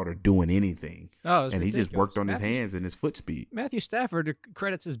route or doing anything. Oh, and ridiculous. He just worked on his hands and his foot speed. Matthew Stafford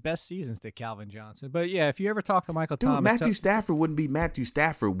credits his best seasons to Calvin Johnson. But yeah, if you ever talk to Michael Thomas, Matthew Stafford wouldn't be Matthew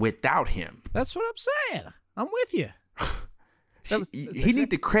Stafford without him. That's what I'm saying. I'm with you. He need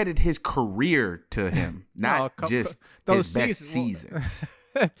to credit his career to him, not just his best season.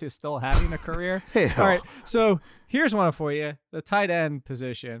 To still having a career. All right, so here's one for you: the tight end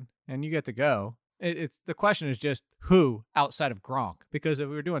position, and you get to go. It's the question is just who outside of Gronk, because if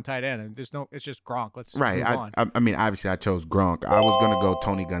we were doing tight end, and it's just Gronk. Let's move on. I mean, obviously, I chose Gronk. I was gonna go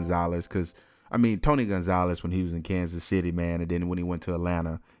Tony Gonzalez because Tony Gonzalez when he was in Kansas City, man, and then when he went to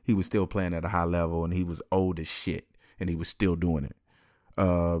Atlanta, he was still playing at a high level, and he was old as shit. And he was still doing it.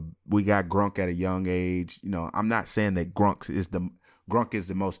 We got Gronk at a young age. I'm not saying that Gronk is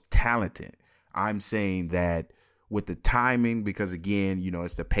the most talented. I'm saying that with the timing, because again,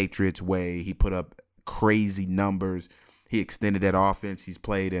 it's the Patriots way. He put up crazy numbers. He extended that offense. He's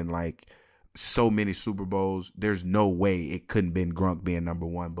played in so many Super Bowls. There's no way it couldn't been Gronk being number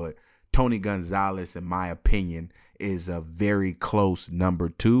 1. But Tony Gonzalez, in my opinion, is a very close number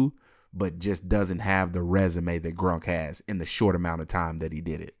 2. But just doesn't have the resume that Gronk has in the short amount of time that he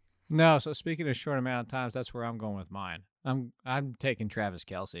did it. No, so speaking of short amount of times, that's where I'm going with mine. I'm taking Travis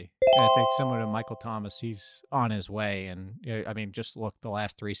Kelce. I think similar to Michael Thomas, he's on his way. And, just look, the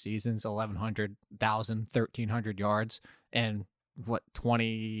last 3 seasons, 1,100, 1,000, 1,300 yards, and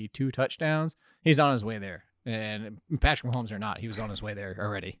 22 touchdowns? He's on his way there. And Patrick Mahomes or not, he was on his way there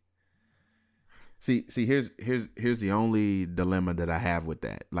already. See, here's the only dilemma that I have with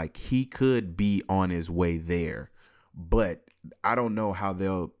that. He could be on his way there, but I don't know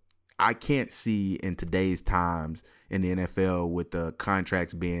how I can't see in today's times in the NFL with the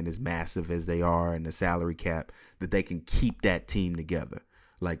contracts being as massive as they are and the salary cap, that they can keep that team together.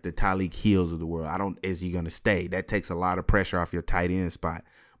 Like the Tyreek Hills of the world. Is he going to stay? That takes a lot of pressure off your tight end spot.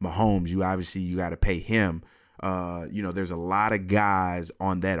 Mahomes, you got to pay him. There's a lot of guys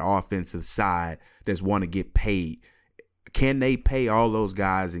on that offensive side that want to get paid. Can they pay all those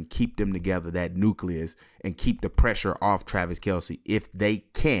guys and keep them together, that nucleus, and keep the pressure off Travis Kelce? If they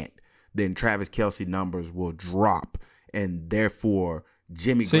can't, then Travis Kelce numbers will drop, and therefore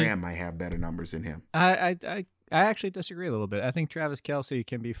Jimmy Graham might have better numbers than him. I actually disagree a little bit. I think Travis Kelce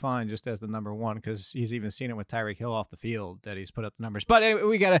can be fine just as the number one because he's even seen it with Tyreek Hill off the field that he's put up the numbers. But anyway,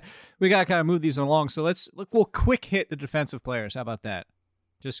 we gotta kind of move these along. So we'll quick hit the defensive players. How about that?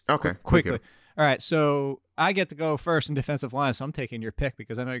 Just quickly. All right, so I get to go first in defensive line, so I'm taking your pick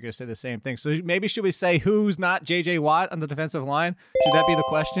because I know you're going to say the same thing. So maybe should we say who's not J.J. Watt on the defensive line? Should that be the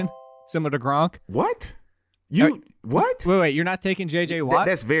question? Similar to Gronk? What? What? Wait, you're not taking J.J. Watt?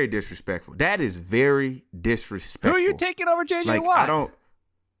 That's very disrespectful. That is very disrespectful. Who are you taking over J.J. Watt?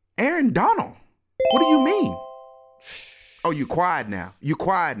 Aaron Donald. What do you mean? Oh, you quiet now.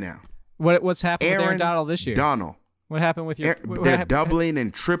 What's happened with Aaron Donald this year? Donald. What happened with your? They're doubling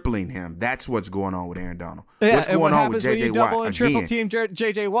and tripling him. That's what's going on with Aaron Donald. Yeah, what's going on with J.J. Watt double and triple team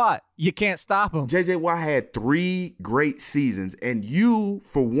J.J. Watt? You can't stop him. J.J. Watt had 3 great seasons, and you,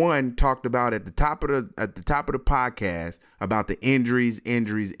 for one, talked about at the top of the podcast about the injuries.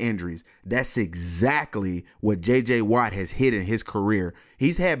 That's exactly what J.J. Watt has hit in his career.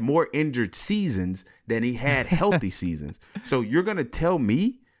 He's had more injured seasons than he had healthy seasons. So you're gonna tell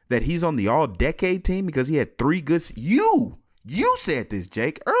me that he's on the all-decade team because he had 3 good You said this,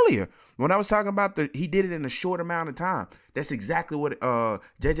 Jake, earlier when I was talking about he did it in a short amount of time. That's exactly what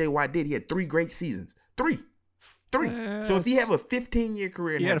J.J. Watt did. He had 3 great seasons. 3. So if you have a 15-year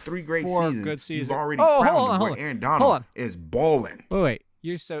career and have 3 great seasons, you've already crowned him where Aaron Donald is balling. Wait.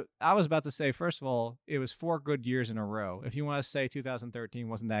 I was about to say, first of all, it was 4 good years in a row. If you want to say 2013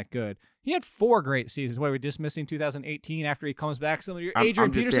 wasn't that good, he had 4 great seasons. What, are we dismissing 2018 after he comes back? Adrian I'm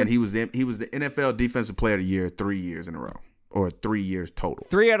just Peterson? saying he was the NFL Defensive Player of the Year 3 years in a row, or 3 years total.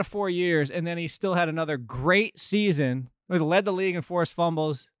 3 out of 4 years, and then he still had another great season. He led the league in forced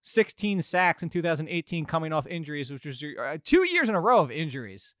fumbles, 16 sacks in 2018 coming off injuries, which was 2 years in a row of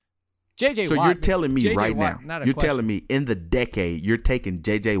injuries. J.J. So Watt, you're telling me right Watt, now, you're telling me in the decade, you're taking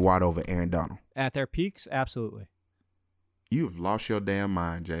J.J. Watt over Aaron Donald? At their peaks, absolutely. You've lost your damn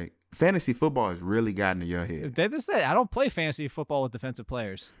mind, Jake. Fantasy football has really gotten to your head. I don't play fantasy football with defensive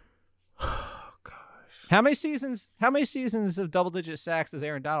players. Oh, gosh. How many seasons of double-digit sacks does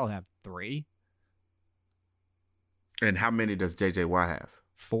Aaron Donald have? 3? And how many does J.J. Watt have?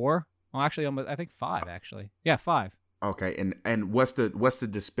 4? Well, actually, I think 5, actually. Yeah, 5. Okay, and what's the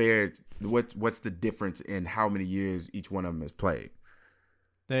disparity? What's the difference in how many years each one of them has played?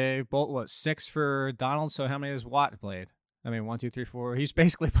 They both 6 for Donald. So how many has Watt played? I mean, 1, 2, 3, 4. He's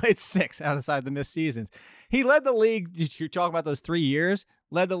basically played 6 outside the missed seasons. He led the league. You're talking about those 3 years.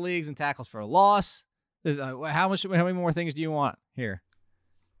 Led the leagues in tackles for a loss. How many more things do you want here?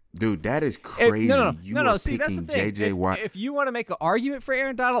 Dude, that is crazy. No. See, that's the thing. J.J. Watt. If you want to make an argument for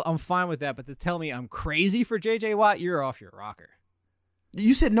Aaron Donald, I'm fine with that. But to tell me I'm crazy for J.J. Watt, you're off your rocker.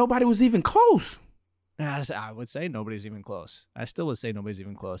 You said nobody was even close. I would say nobody's even close. I still would say nobody's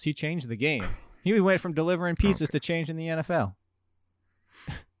even close. He changed the game. He went from delivering pizzas to changing the NFL.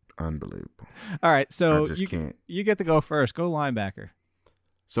 Unbelievable. All right, so you get to go first. Go linebacker.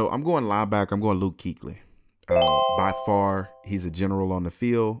 So I'm going linebacker. I'm going Luke Kuechly. By far, he's a general on the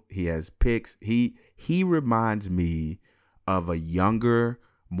field. He has picks. He reminds me of a younger,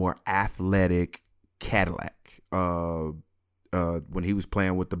 more athletic Cadillac when he was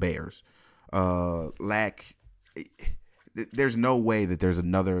playing with the Bears. There's no way that there's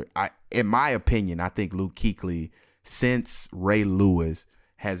another. In my opinion, I think Luke Kuechly, since Ray Lewis,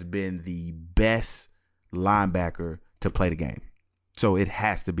 has been the best linebacker to play the game. So it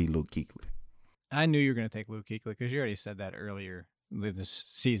has to be Luke Kuechly. I knew you were going to take Luke Kuechly because you already said that earlier this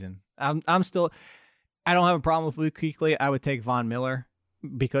season. I don't have a problem with Luke Kuechly. I would take Von Miller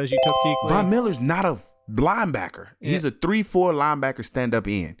because you took Kuechly. Von Miller's not a linebacker. He's a 3-4 linebacker stand-up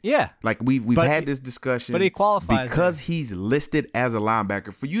end. Yeah. Like we've had this discussion. But he qualifies. Because he's listed as a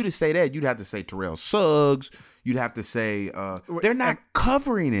linebacker. For you to say that, you'd have to say Terrell Suggs. You'd have to say they're not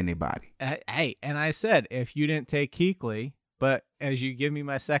covering anybody. Hey, and I said if you didn't take Kuechly, but as you give me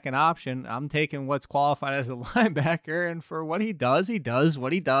my second option, I'm taking what's qualified as a linebacker, and for what he does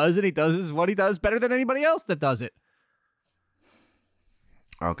what he does, and he does what he does better than anybody else that does it.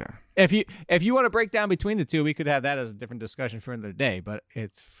 Okay. If you want to break down between the two, we could have that as a different discussion for another day. But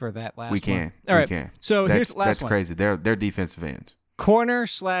it's for that last. We can. One. All right. We can. So here's the last that's one. Crazy. They're defensive ends.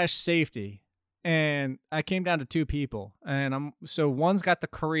 Corner/safety, and I came down to two people, and one's got the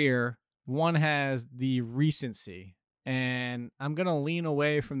career, one has the recency, and I'm gonna lean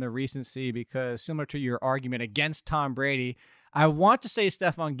away from the recency because similar to your argument against Tom Brady, I want to say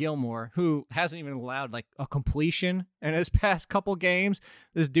Stephon Gilmore, who hasn't even allowed like a completion in his past couple games.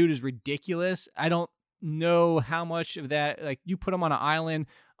 This dude is ridiculous. I don't know how much of that, like you put him on an island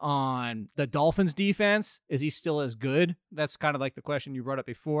on the Dolphins defense, is he still as good? That's kind of like the question you brought up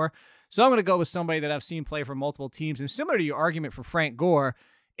before. So I'm going to go with somebody that I've seen play for multiple teams, and similar to your argument for Frank Gore,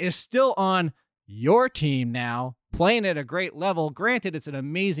 is still on your team now, playing at a great level. Granted, it's an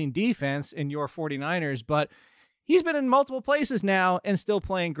amazing defense in your 49ers, but he's been in multiple places now and still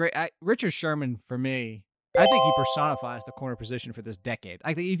playing great. Richard Sherman, for me, I think he personifies the corner position for this decade.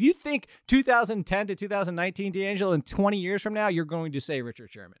 I think if you think 2010 to 2019, D'Angelo, in 20 years from now, you're going to say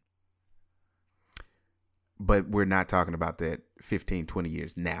Richard Sherman. But we're not talking about that 15, 20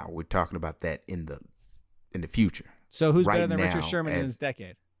 years now. We're talking about that in the future. So who's better than Richard Sherman in this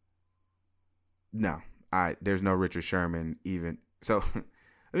decade? No, there's no Richard Sherman even. So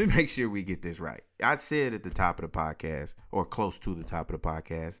let me make sure we get this right. I said at the top of the podcast, or close to the top of the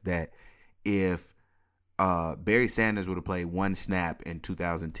podcast, that if Barry Sanders would have played one snap in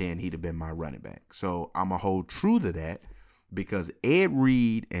 2010, he'd have been my running back. So I'm going to hold true to that because Ed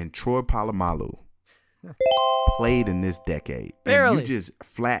Reed and Troy Polamalu played in this decade. Barely. And you just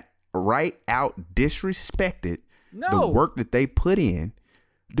flat right out disrespected the work that they put in.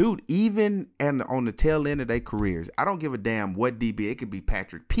 Dude, even on the tail end of their careers, I don't give a damn what DB. It could be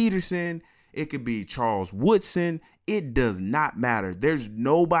Patrick Peterson. It could be Charles Woodson. It does not matter. There's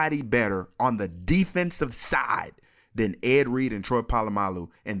nobody better on the defensive side than Ed Reed and Troy Polamalu.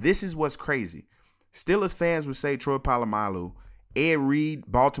 And this is what's crazy. Steelers fans would say Troy Polamalu. Ed Reed,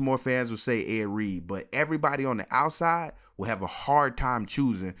 Baltimore fans would say Ed Reed. But everybody on the outside will have a hard time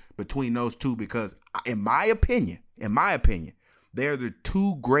choosing between those two because, in my opinion, they're the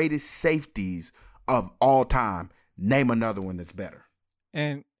two greatest safeties of all time. Name another one that's better.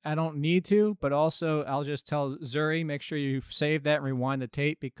 And I don't need to, but also I'll just tell Zuri, make sure you save that and rewind the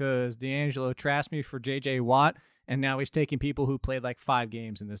tape because D'Angelo trashed me for J.J. Watt, and now he's taking people who played like 5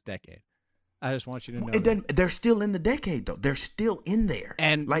 games in this decade. I just want you to know. They're still in the decade, though. They're still in there.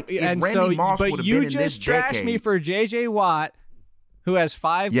 And like if Randy Moss would have been in this decade. But you just trashed me for J.J. Watt, who has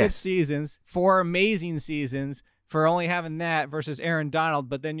 5 good seasons, 4 amazing seasons, for only having that versus Aaron Donald,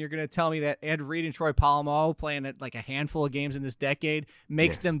 but then you're going to tell me that Ed Reed and Troy Polamalu playing at like a handful of games in this decade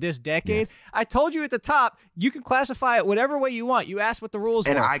makes them this decade? Yes. I told you at the top, you can classify it whatever way you want. You asked what the rules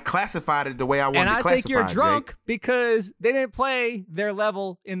were. And I classified it the way I wanted to classify it, And I think you're drunk Jake. because they didn't play their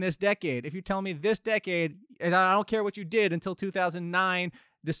level in this decade. If you tell me this decade, and I don't care what you did until 2009,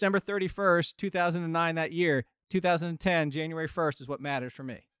 December 31st, 2009 that year, 2010, January 1st is what matters for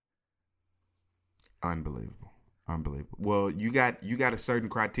me. Unbelievable. Well, you got a certain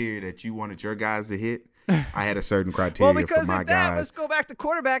criteria that you wanted your guys to hit. I had a certain criteria well, because for my of that, guys. Let's go back to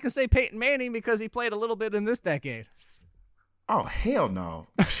quarterback and say Peyton Manning because he played a little bit in this decade. Oh, hell no.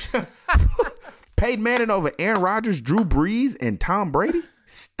 Peyton Manning over Aaron Rodgers, Drew Brees, and Tom Brady?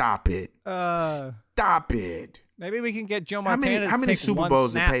 Stop it. Stop it. Maybe we can get Joe Montana how many to take Super one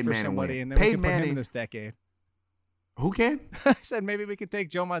Bowls snap did Peyton for Manning somebody, win? and then we can put him in this decade. Who can? I said maybe we could take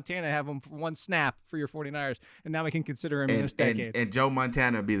Joe Montana, have him for one snap for your 49ers, and now we can consider him in this decade. And Joe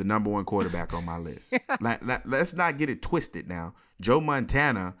Montana would be the number 1 quarterback on my list. Let's not get it twisted now. Joe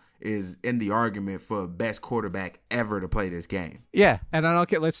Montana is in the argument for best quarterback ever to play this game. Yeah, and I don't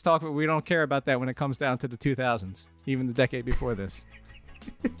care. Let's talk, but we don't care about that when it comes down to the 2000s, even the decade before this.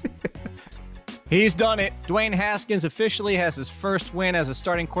 He's done it. Dwayne Haskins officially has his first win as a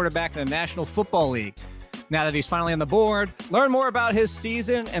starting quarterback in the National Football League. Now that he's finally on the board, learn more about his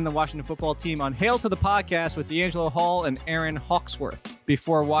season and the Washington football team on Hail to the Podcast with D'Angelo Hall and Aaron Hawksworth.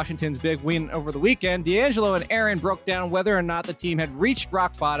 Before Washington's big win over the weekend, D'Angelo and Aaron broke down whether or not the team had reached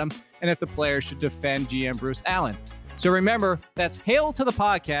rock bottom and if the players should defend GM Bruce Allen. So remember, that's Hail to the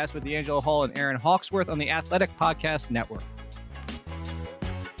Podcast with D'Angelo Hall and Aaron Hawksworth on the Athletic Podcast Network.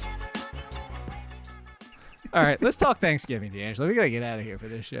 All right, let's talk Thanksgiving, D'Angelo. We got to get out of here for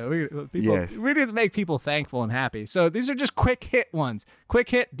this show. We need to make people thankful and happy. So these are just quick hit ones. Quick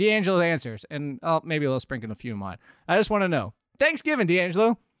hit D'Angelo's answers, and maybe I'll sprinkle a few of mine. I just want to know, Thanksgiving,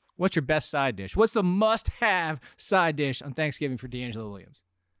 D'Angelo, what's your best side dish? What's the must-have side dish on Thanksgiving for D'Angelo Williams?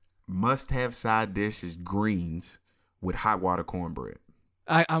 Must-have side dish is greens with hot water cornbread.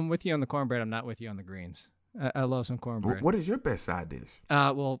 I'm with you on the cornbread. I'm not with you on the greens. I love some cornbread. What is your best side dish?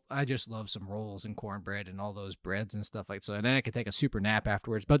 Well, I just love some rolls and cornbread and all those breads and stuff like so. And then I could take a super nap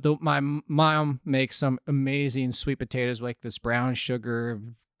afterwards. But my mom makes some amazing sweet potatoes, like this brown sugar,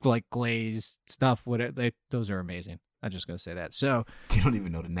 like glazed stuff. Those are amazing. I'm just gonna say that. So you don't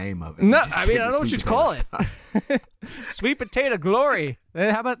even know the name of it. No, I mean I don't know what you'd call it. Sweet potato glory.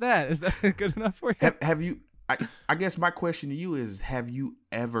 How about that? Is that good enough for you? Have you? I guess my question to you is: have you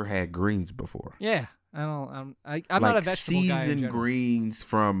ever had greens before? Yeah, I'm like not a vegetable guy. Seasoned greens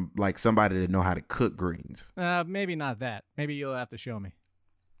from like somebody that know how to cook greens. Maybe not that. Maybe you'll have to show me.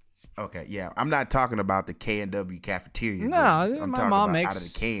 Okay, yeah. I'm not talking about the K&W cafeteria. No, my mom makes out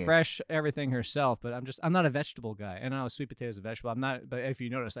of the can. fresh everything herself, but I'm not a vegetable guy. And I know sweet potato is a vegetable. But if you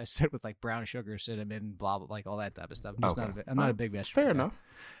notice, I said with like brown sugar, cinnamon, blah, blah, like all that type of stuff. I'm not a big vegetable Fair guy. enough.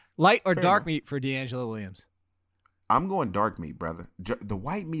 Light or dark meat for D'Angelo Williams? I'm going dark meat, brother. The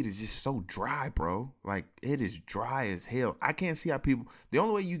white meat is just so dry, bro. Like, it is dry as hell. I can't see how people... The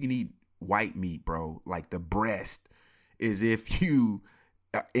only way you can eat white meat, bro, like the breast, is if you...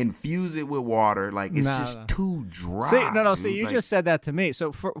 infuse it with water. Like it's too dry. See, you just said that to me.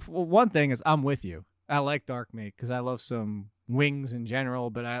 So for one thing is I'm with you. I like dark meat because I love some wings in general,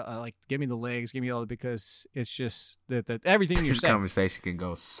 but I like give me the legs, give me all the because it's just that everything you're saying. This conversation can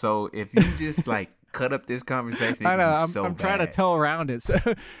go so if you just like cut up this conversation. I know I'm trying to toe around it. So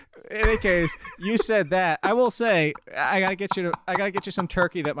in any case, you said that. I will say I gotta get you some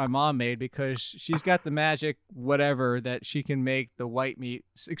turkey that my mom made because she's got the magic whatever that she can make the white meat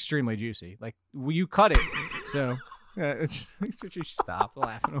extremely juicy. Like you cut it. So you stop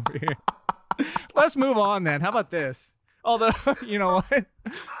laughing over here. Let's move on then. How about this? Although you know what,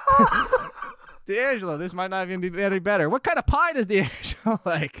 D'Angelo, this might not even be any better. What kind of pie does D'Angelo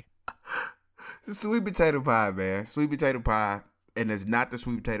like? Sweet potato pie, man. Sweet potato pie. And it's not the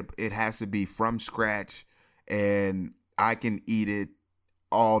sweet potato. It has to be from scratch. And I can eat it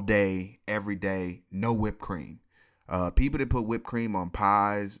all day, every day. No whipped cream. People that put whipped cream on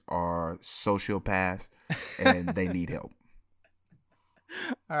pies are sociopaths. And they need help.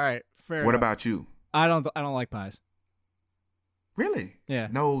 All right. Fair What enough. about you? I don't like pies. Really? Yeah.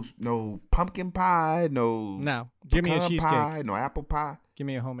 No pumpkin pie. No. Give me a cheesecake. Pie, no apple pie. Give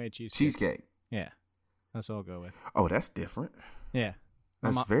me a homemade cheesecake. Cheesecake. Yeah. That's what I'll go with. Oh, that's different. Yeah.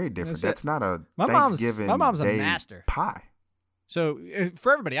 That's very different. That's not a my Thanksgiving mom's a Day master. Pie. So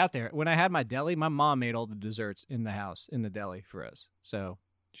for everybody out there, when I had my deli, my mom made all the desserts in the house, in the deli for us. So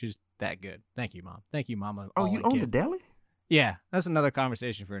she's that good. Thank you, Mom. Thank you, Mama. Oh, you own the deli? Yeah. That's another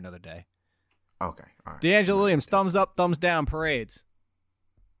conversation for another day. Okay. All right. D'Angelo Williams, thumbs up, thumbs down, parades.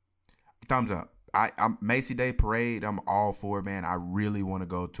 Thumbs up. I'm Macy Day Parade. I'm all for it, man. I really want to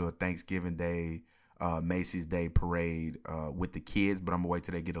go to a Thanksgiving Day, Macy's Day Parade with the kids, but I'm gonna wait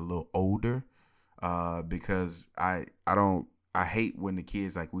till they get a little older because I hate when the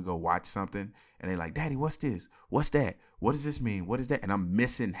kids like we go watch something and they like, Daddy, what's this? What's that? What does this mean? What is that? And I'm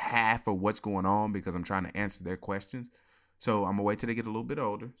missing half of what's going on because I'm trying to answer their questions. So I'm gonna wait till they get a little bit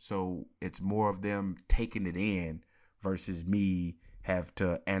older. So it's more of them taking it in versus me have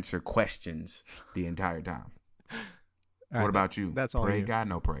to answer questions the entire time. What about you? That's all. Parade guy?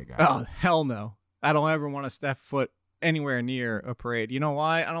 No parade guy. Oh, hell no. I don't ever want to step foot anywhere near a parade. You know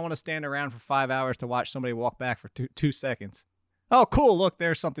why? I don't want to stand around for 5 hours to watch somebody walk back for 2 seconds. Oh, cool. Look,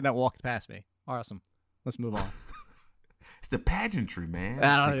 there's something that walked past me. Awesome. Let's move on. It's the pageantry, man.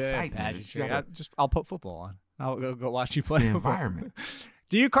 It's the excitement. Pageantry. I'll put football on. I'll go watch you play. The environment.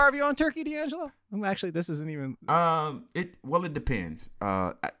 Do you carve your own turkey, D'Angelo? Actually, this isn't even. It depends.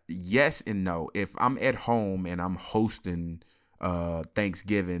 Yes and no. If I'm at home and I'm hosting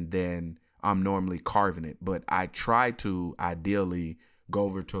Thanksgiving, then I'm normally carving it. But I try to ideally go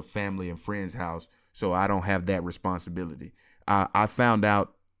over to a family and friend's house so I don't have that responsibility. I found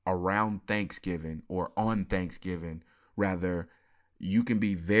out around Thanksgiving or on Thanksgiving, rather, you can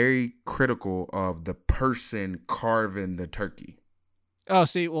be very critical of the person carving the turkey. Oh,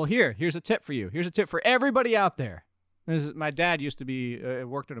 see, well, here's a tip for you. Here's a tip for everybody out there. My dad used to be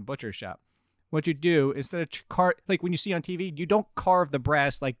worked in a butcher shop. What you do instead of like when you see on TV, you don't carve the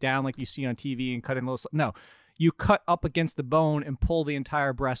breast like down like you see on TV and cut in little. No, you cut up against the bone and pull the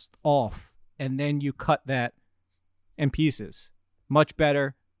entire breast off, and then you cut that in pieces. Much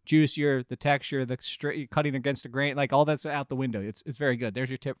better, juicier, the texture, the straight cutting against the grain, like all that's out the window. It's very good. There's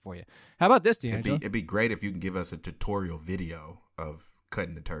your tip for you. How about this, D'Angelo? It'd be great if you can give us a tutorial video of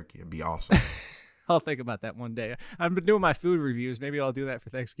cutting the turkey. It'd be awesome. I'll think about that one day. I've been doing my food reviews. Maybe I'll do that for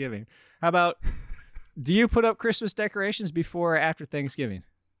Thanksgiving. How about, do you put up Christmas decorations before or after Thanksgiving?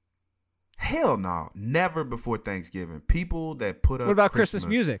 Hell no. Never before Thanksgiving. People that put up What about Christmas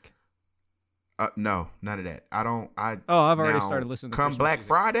music? No, none of that. I don't. I've already started listening to come Christmas Black music.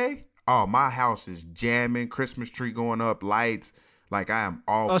 Friday. Oh, my house is jamming. Christmas tree going up, lights. Like I am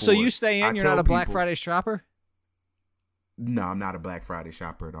all. Oh, for so you it. stay in? I You're tell not a Black people- Friday shopper? No, I'm not a Black Friday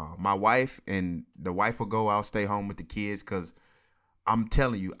shopper at all. My wife and the wife will go. I'll stay home with the kids because I'm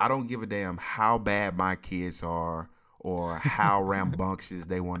telling you, I don't give a damn how bad my kids are or how rambunctious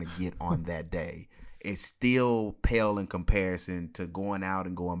they want to get on that day. It's still pale in comparison to going out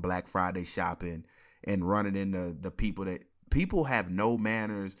and going Black Friday shopping and running into the people have no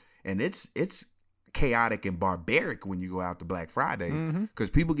manners, and it's chaotic and barbaric when you go out to Black Fridays because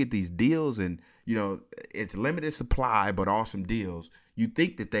people get these deals and it's limited supply but awesome deals. You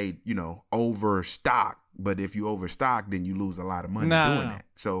think that they overstock, but if you overstock then you lose a lot of money doing that.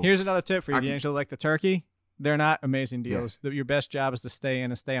 So here's another tip for you, D'Angelo. Like the turkey, they're not amazing deals. Yes. Your best job is to stay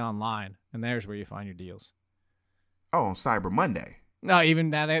in and stay online, and there's where you find your deals. Oh, on Cyber Monday. No, even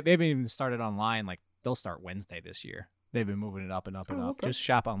now they've even started online. Like they'll start Wednesday this year. They've been moving it up and up and up. Okay. Just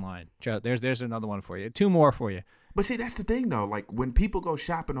shop online. There's another one for you. 2 more for you. But see, that's the thing though. Like when people go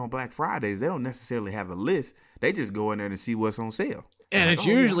shopping on Black Fridays, they don't necessarily have a list. They just go in there to see what's on sale. And Like, it's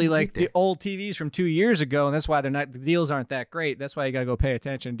oh, yeah, usually I can like get the that. old TVs from 2 years ago, and that's why the deals aren't that great. That's why you gotta go pay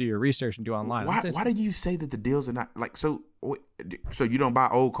attention, do your research, and do online. Why did you say that the deals are not like so? So you don't buy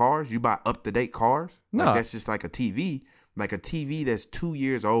old cars? You buy up to date cars? No. Like that's just like a TV that's 2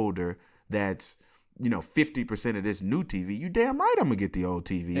 years older. That's 50% of this new TV. You damn right I'm gonna get the old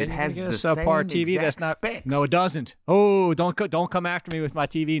TV. It And has you the get a same subpar TV exact that's not. specs. No, it doesn't. Oh, don't come after me with my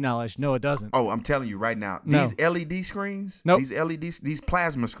TV knowledge. No, it doesn't. Oh, I'm telling you right now, No. these LED screens, Nope. these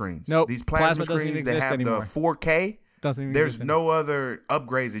plasma screens, Nope. these plasma Plasma doesn't even screens that exist have anymore. the 4K. Doesn't even There's exist no other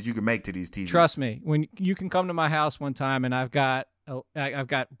upgrades that you can make to these TVs. Trust me, when you can come to my house one time and I've got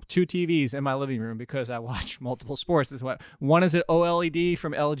 2 TVs in my living room because I watch multiple sports. This is what one is an OLED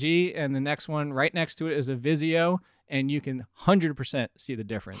from LG, and the next one right next to it is a Vizio, and you can 100% see the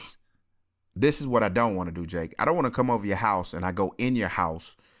difference. This is what I don't want to do, Jake. I don't want to come over your house and I go in your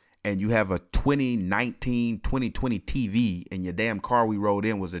house and you have a 2019, 2020 TV and your damn car we rode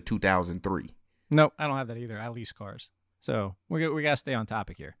in was a 2003. Nope, I don't have that either. I lease cars, so we gotta stay on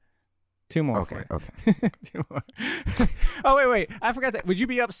topic here. 2 more. Okay, for okay. you. 2 more. Oh wait, I forgot that. Would you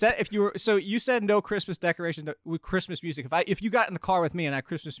be upset if you were? So you said no Christmas decoration with Christmas music. If you got in the car with me and I had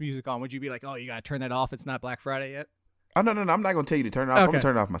Christmas music on, would you be like, oh, you gotta turn that off? It's not Black Friday yet. Oh no, I'm not gonna tell you to turn it off. I'm Okay. gonna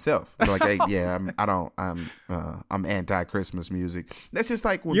turn it off myself. I'm like, hey, yeah, I'm anti-Christmas music. That's just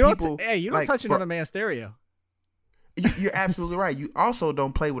like when You don't. people. Hey, you don't like, touch for- another man's stereo. You're absolutely right. You also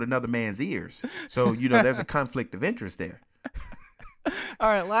don't play with another man's ears, so there's a conflict of interest there. All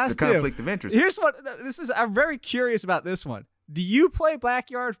right, It's last a 2. conflict of interest. Here's what this is. I'm very curious about this one. Do you play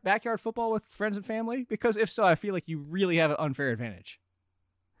backyard football with friends and family? Because if so, I feel like you really have an unfair advantage.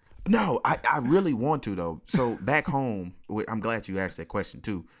 No, I really want to though. So back home, I'm glad you asked that question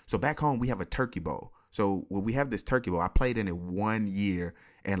too. So back home, we have a turkey bowl. So when we have this turkey bowl, I played in it 1 year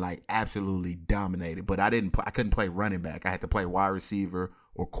and like absolutely dominated. But I couldn't play running back. I had to play wide receiver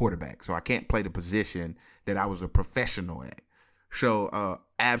or quarterback. So I can't play the position that I was a professional at. So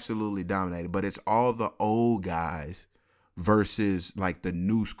absolutely dominated. But it's all the old guys versus like the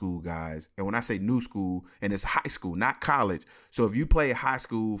new school guys. And when I say new school, and it's high school, not college. So if you play high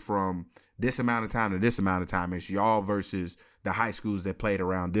school from this amount of time to this amount of time, it's y'all versus the high schools that played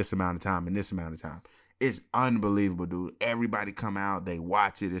around this amount of time and this amount of time. It's unbelievable, dude. Everybody come out, they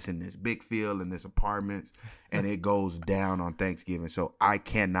watch it. It's in this big field in this apartments, and it goes down on Thanksgiving. So I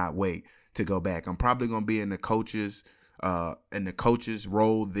cannot wait to go back. I'm probably gonna be in the coaches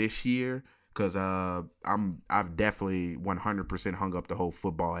role this year. Because I've definitely 100% hung up the whole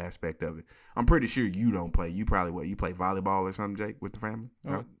football aspect of it. I'm pretty sure you don't play. You probably you play volleyball or something, Jake, with the family?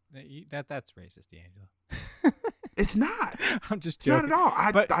 No? That's racist, D'Angelo. It's not. I'm just It's joking. not at all.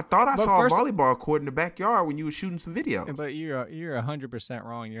 I thought I but saw a first- volleyball court in the backyard when you were shooting some video. But you're 100%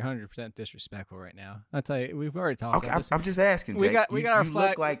 wrong. You're 100% disrespectful right now. I'll tell you, we've already talked Okay, about this. I'm just asking, Jake. We got our you flag.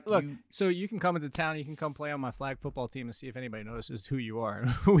 Look like look, you, so you can come into town. You can come play on my flag football team and see if anybody notices who you are.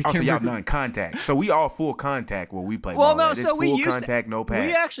 so y'all non-contact. So we all full contact when we play Well, ball. no, It's so we full used contact, no pass.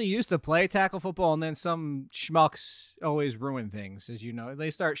 We actually used to play tackle football, and then some schmucks always ruin things, as you know. They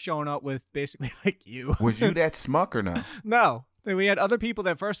start showing up with basically like you. Was you that smuck or no? No. We had other people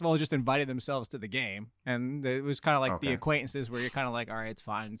that, first of all, just invited themselves to the game. And it was kind of like the Okay. acquaintances where you're kind of like, all right, it's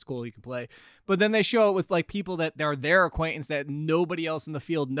fine. It's cool. You can play. But then they show it with like people that they're their acquaintance that nobody else in the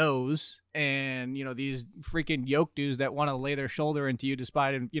field knows. And, these freaking yoke dudes that want to lay their shoulder into you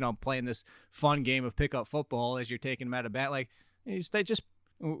despite, playing this fun game of pickup football as you're taking them out of bat. Like,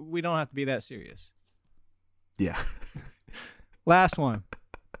 we don't have to be that serious. Yeah. Last one.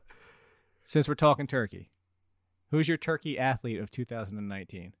 since we're talking turkey, who's your turkey athlete of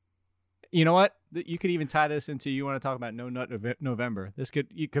 2019? You know what? You could even tie this into, you want to talk about No Nut November.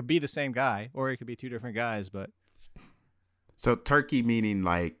 You could be the same guy, or it could be two different guys. But so turkey meaning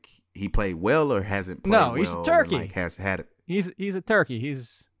like he played well or hasn't played well? No, he's a turkey. Like has had it. He's a turkey.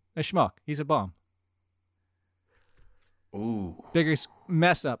 He's a schmuck. He's a bum. Ooh. Biggest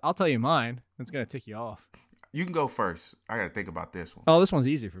mess up. I'll tell you mine. It's going to tick you off. You can go first. I got to think about this one. Oh, this one's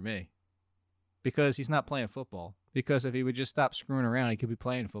easy for me. Because he's not playing football. Because if he would just stop screwing around, he could be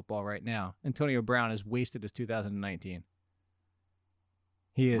playing football right now. Antonio Brown has wasted his 2019.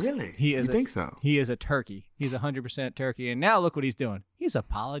 He is. Really? He is. You think so? He is a turkey. He's 100% turkey. And now look what he's doing. He's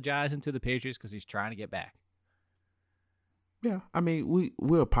apologizing to the Patriots because he's trying to get back. Yeah, I mean,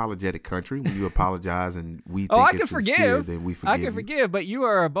 we're an apologetic country. When you apologize and we think I it's can sincere, forgive. then we forgive. I can forgive, but you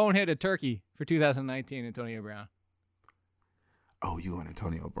are a boneheaded turkey for 2019, Antonio Brown. Oh, you and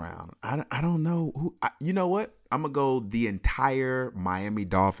Antonio Brown. I don't know who. You know what? I'm gonna go the entire Miami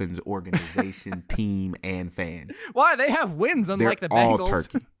Dolphins organization, team, and fans. Why? They have wins unlike the Bengals. Bengals. All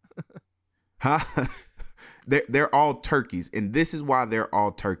turkey. Huh? They're all turkeys, and this is why they're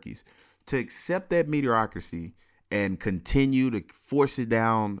all turkeys. To accept that mediocrity and continue to force it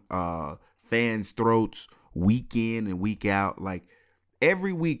down fans' throats week in and week out. Like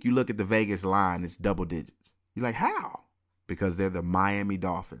every week you look at the Vegas line, it's double digits. You're like, how? Because they're the Miami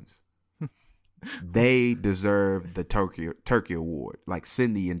Dolphins. They deserve the Turkey Award. Like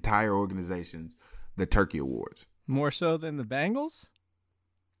send the entire organizations the Turkey Awards. More so than the Bengals?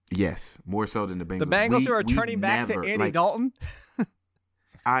 Yes, more so than the Bengals. The Bengals who are turning back to Andy Dalton?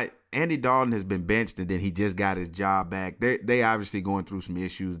 Andy Dalton has been benched, and then he just got his job back. They obviously going through some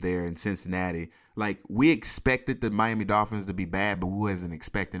issues there in Cincinnati. Like, we expected the Miami Dolphins to be bad, but we wasn't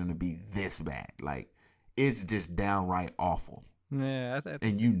expecting them to be this bad. Like, it's just downright awful. Yeah,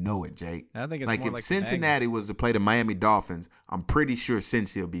 and you know it, Jake. I think it's like more if like Cincinnati was to play the Miami Dolphins, I'm pretty sure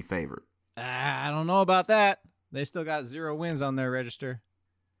Cincy will be favored. I don't know about that. They still got 0 wins on their register.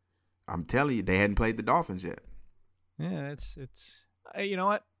 I'm telling you, they hadn't played the Dolphins yet. Yeah, it's. You know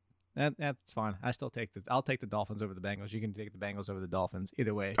what? That's fine. I'll take the Dolphins over the Bengals. You can take the Bengals over the Dolphins.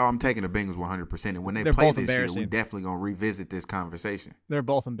 Either way. Oh, I'm taking the Bengals 100%. And when They're play both this year, embarrassing. we definitely gonna revisit this conversation. They're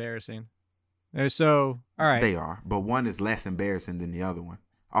both embarrassing. All right. They are, but one is less embarrassing than the other one.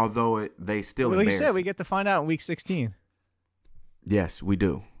 Although they still Well, embarrassing. you said we get to find out in week 16. Yes, we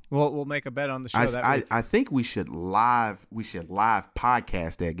do. We'll make a bet on the show that week. I think we should live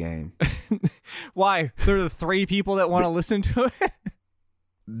podcast that game. Why? There are the 3 people that want to listen to it?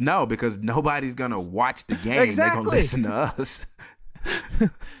 No, because nobody's gonna watch the game. Exactly. They're gonna listen to us.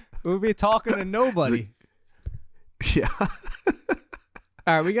 We'll be talking to nobody. Yeah.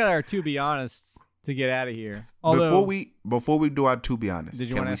 All right, we got our to be honest to get out of here. Although, before we do our to be honest,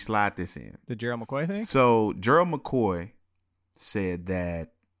 can we slide this in? The Gerald McCoy thing? So Gerald McCoy said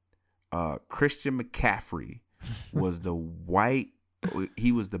that Christian McCaffrey was the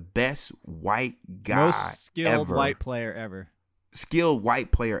best white guy, most skilled ever, white player ever. Skilled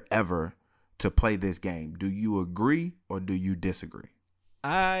white player ever to play this game. Do you agree or do you disagree?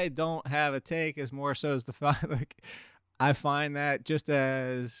 I don't have a take. As more so as I find that just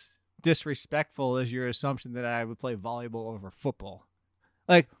as disrespectful as your assumption that I would play volleyball over football.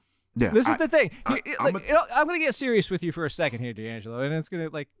 Like, yeah, this is the thing. I'm going to get serious with you for a second here, D'Angelo, and it's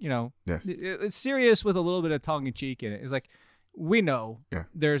going to, yes. It's serious with a little bit of tongue in cheek in it. It's like, we know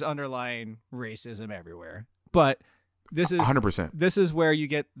there's underlying racism everywhere, but this is 100%. This is where you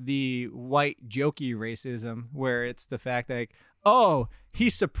get the white jokey racism, where it's the fact that, oh,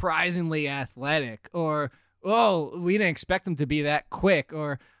 he's surprisingly athletic, or oh, we didn't expect him to be that quick,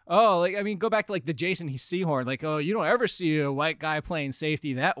 or oh, go back to the Jason Sehorn, oh, you don't ever see a white guy playing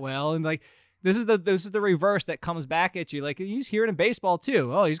safety that well, and this is the reverse that comes back at you. You hear it in baseball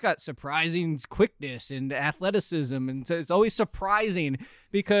too. Oh, he's got surprising quickness and athleticism, and so it's always surprising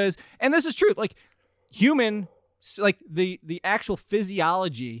because, and this is true, human. The actual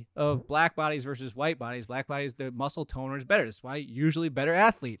physiology of black bodies versus white bodies. Black bodies, the muscle toner is better. That's why usually better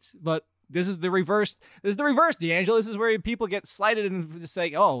athletes. But this is the reverse. D'Angelo. This is where people get slighted and just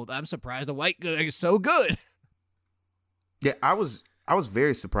say, "Oh, I'm surprised a white guy is so good." Yeah, I was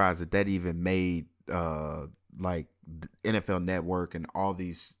very surprised that even made NFL Network and all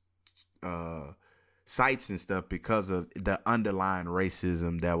these sites and stuff because of the underlying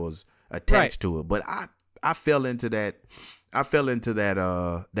racism that was attached to it. But I fell into that.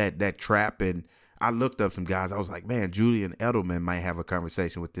 That trap, and I looked up some guys. I was like, man, Julian Edelman might have a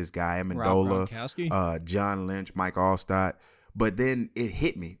conversation with this guy, Amendola, John Lynch, Mike Allstott. But then it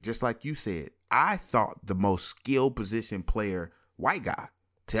hit me, just like you said. I thought the most skilled position player, white guy,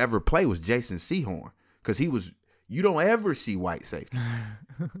 to ever play was Jason Sehorn, because you don't ever see white safety.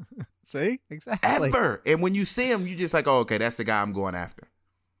 See? Exactly. Ever. And when you see him, you just like, oh, okay, that's the guy I'm going after.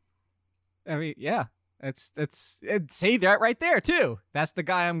 I mean, yeah. See that right there too. That's the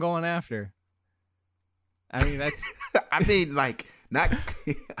guy I'm going after. I mean, that's. I mean, like, not.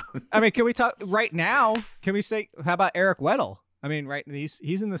 I mean, can we talk right now? Can we say, how about Eric Weddle? I mean, right,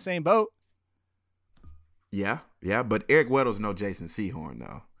 he's in the same boat. Yeah, but Eric Weddle's no Jason Sehorn,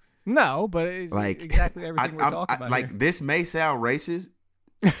 though. No, but it's like exactly everything we're talking about. Like, this may sound racist,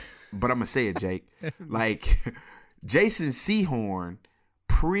 but I'm gonna say it, Jake. Like, Jason Sehorn,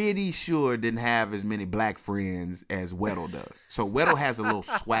 pretty sure didn't have as many black friends as Weddle does. So Weddle has a little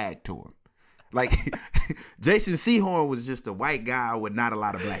swag to him. Like, Jason Sehorn was just a white guy with not a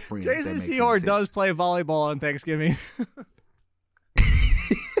lot of black friends. Jason Sehorn does play volleyball on Thanksgiving.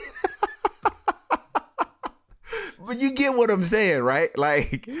 But you get what I'm saying, right?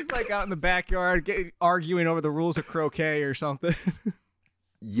 Like, he's like out in the backyard arguing over the rules of croquet or something.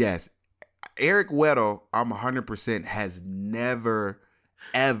 Yes. Eric Weddle, I'm 100%, has never,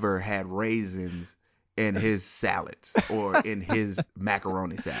 ever had raisins in his salads or in his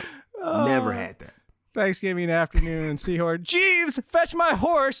macaroni salad. Never had that. Thanksgiving afternoon, Sehorn, Jeeves, fetch my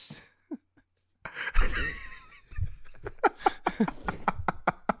horse.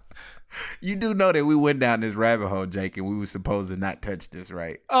 You do know that we went down this rabbit hole, Jake, and we were supposed to not touch this,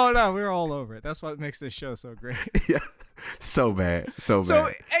 right? Oh, no, we were all over it. That's what makes this show so great. Yeah, so bad. So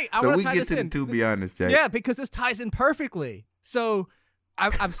hey, so we get to the to be honest, Jake. Yeah, because this ties in perfectly. So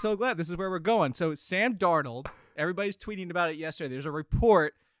I'm so glad this is where we're going. So Sam Darnold, everybody's tweeting about it yesterday. There's a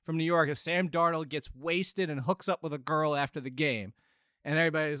report from New York as Sam Darnold gets wasted and hooks up with a girl after the game. And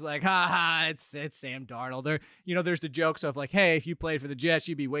everybody's like, it's Sam Darnold. There's the jokes of like, hey, if you played for the Jets,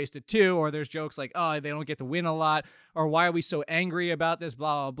 you'd be wasted too. Or there's jokes like, oh, they don't get to win a lot. Or why are we so angry about this,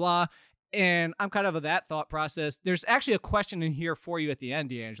 blah, blah, blah. And I'm kind of that thought process. There's actually a question in here for you at the end,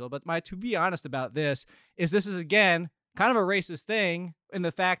 D'Angelo. But to be honest about this is again, kind of a racist thing in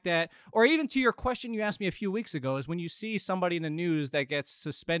the fact that, or even to your question you asked me a few weeks ago, is when you see somebody in the news that gets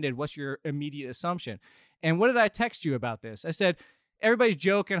suspended, what's your immediate assumption? And what did I text you about this? I said, everybody's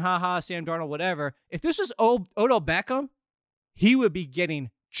joking, Sam Darnold, whatever. If this was Odell Beckham, he would be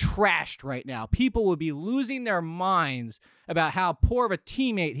getting trashed right now. People would be losing their minds about how poor of a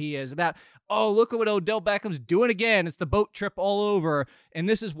teammate he is, about, oh, look at what Odell Beckham's doing again. It's the boat trip all over, and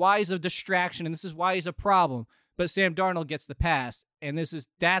this is why he's a distraction, and this is why he's a problem. But Sam Darnold gets the pass, and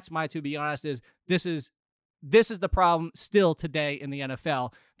that's my, to be honest, this is the problem still today in the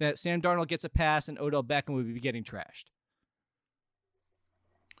NFL, that Sam Darnold gets a pass and Odell Beckham would be getting trashed.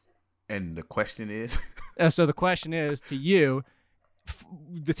 And the question is? So the question is to you,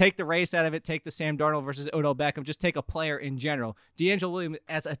 to take the race out of it, take the Sam Darnold versus Odell Beckham, just take a player in general. D'Angelo Williams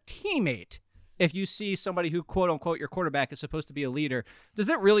as a teammate, if you see somebody who, quote unquote, your quarterback is supposed to be a leader, does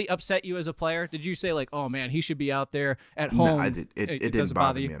that really upset you as a player? Did you say like, oh man, he should be out there at home? No, I did. It didn't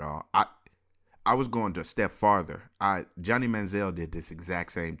bother me at all. I was going to a step farther. Johnny Manziel did this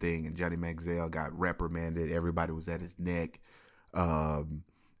exact same thing, and Johnny Manziel got reprimanded. Everybody was at his neck.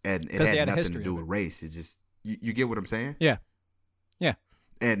 And it had nothing to do with race. It's just you get what I'm saying? Yeah.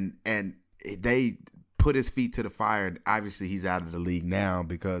 And they put his feet to the fire, and obviously he's out of the league now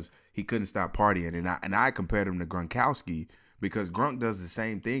because he couldn't stop partying. And I compared him to Gronkowski because Gronk does the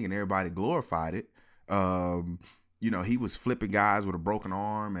same thing, and everybody glorified it. He was flipping guys with a broken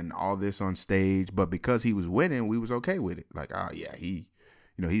arm and all this on stage, but because he was winning, we was okay with it. Like, oh yeah,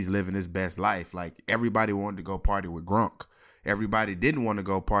 he's living his best life. Like, everybody wanted to go party with Gronk. Everybody didn't want to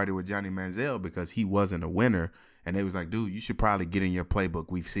go party with Johnny Manziel because he wasn't a winner. And they was like, dude, you should probably get in your playbook.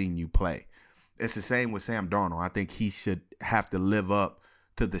 We've seen you play. It's the same with Sam Darnold. I think he should have to live up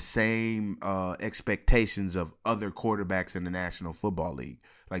to the same expectations of other quarterbacks in the National Football League.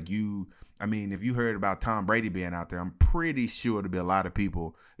 Like if you heard about Tom Brady being out there, I'm pretty sure there'd be a lot of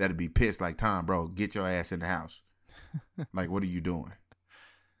people that'd be pissed like, Tom, bro, get your ass in the house. Like, what are you doing?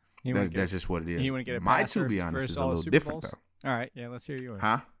 That's just what it is. My, to be honest, is a little different, though. All right, yeah, let's hear yours.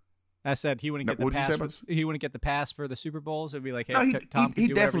 Huh? I said he wouldn't get the pass. He wouldn't get the pass for the Super Bowls. It'd be like, hey, no, Tom, he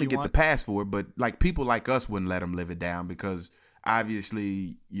definitely get the pass for it, but like people like us wouldn't let him live it down because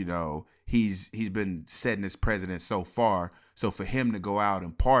obviously, he's been setting his precedent so far. So for him to go out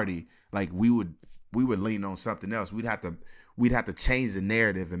and party, like we would lean on something else. We'd have to change the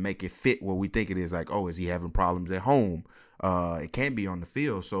narrative and make it fit what we think it is. Like, oh, is he having problems at home? It can't be on the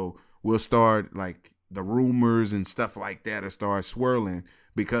field. So we'll start like the rumors and stuff like that will start swirling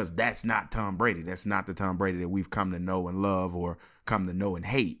because that's not Tom Brady. That's not the Tom Brady that we've come to know and love or come to know and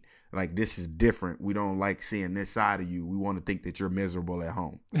hate. like this is different. We don't like seeing this side of you. We want to think that you're miserable at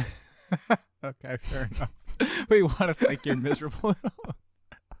home. Okay, fair enough. We want to think you're miserable at home.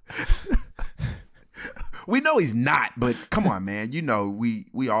 We know he's not, but come on, man. You know,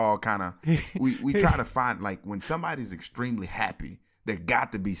 we all kind of we try to find, like, when somebody's extremely happy, there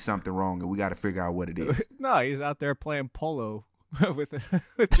got to be something wrong, and we got to figure out what it is. No, he's out there playing polo with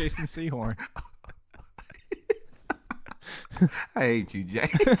Jason Sehorn. I hate you,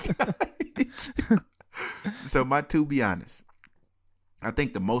 Jake. So to be honest, I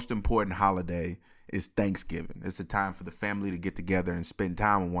think the most important holiday is Thanksgiving. It's a time for the family to get together and spend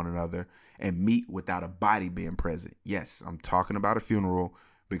time with one another and meet without a body being present. Yes, I'm talking about a funeral,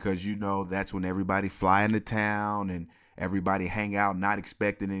 because you know that's when everybody fly into town and everybody hang out not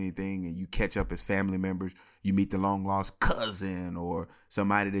expecting anything, and you catch up as family members. You meet the long lost cousin or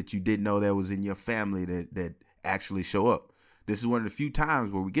somebody that you didn't know that was in your family that actually show up. This is one of the few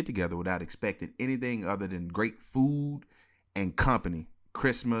times where we get together without expecting anything other than great food and company.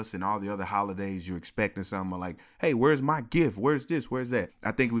 Christmas and all the other holidays, you're expecting something like, hey, where's my gift? Where's this? Where's that?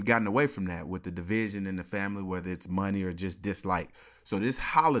 I think we've gotten away from that with the division in the family, whether it's money or just dislike. So this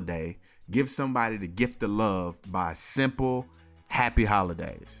holiday, give somebody the gift of love by simple, happy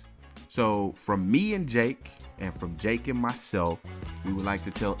holidays. So from me and Jake, and from Jake and myself, we would like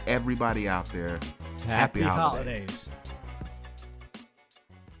to tell everybody out there, happy holidays.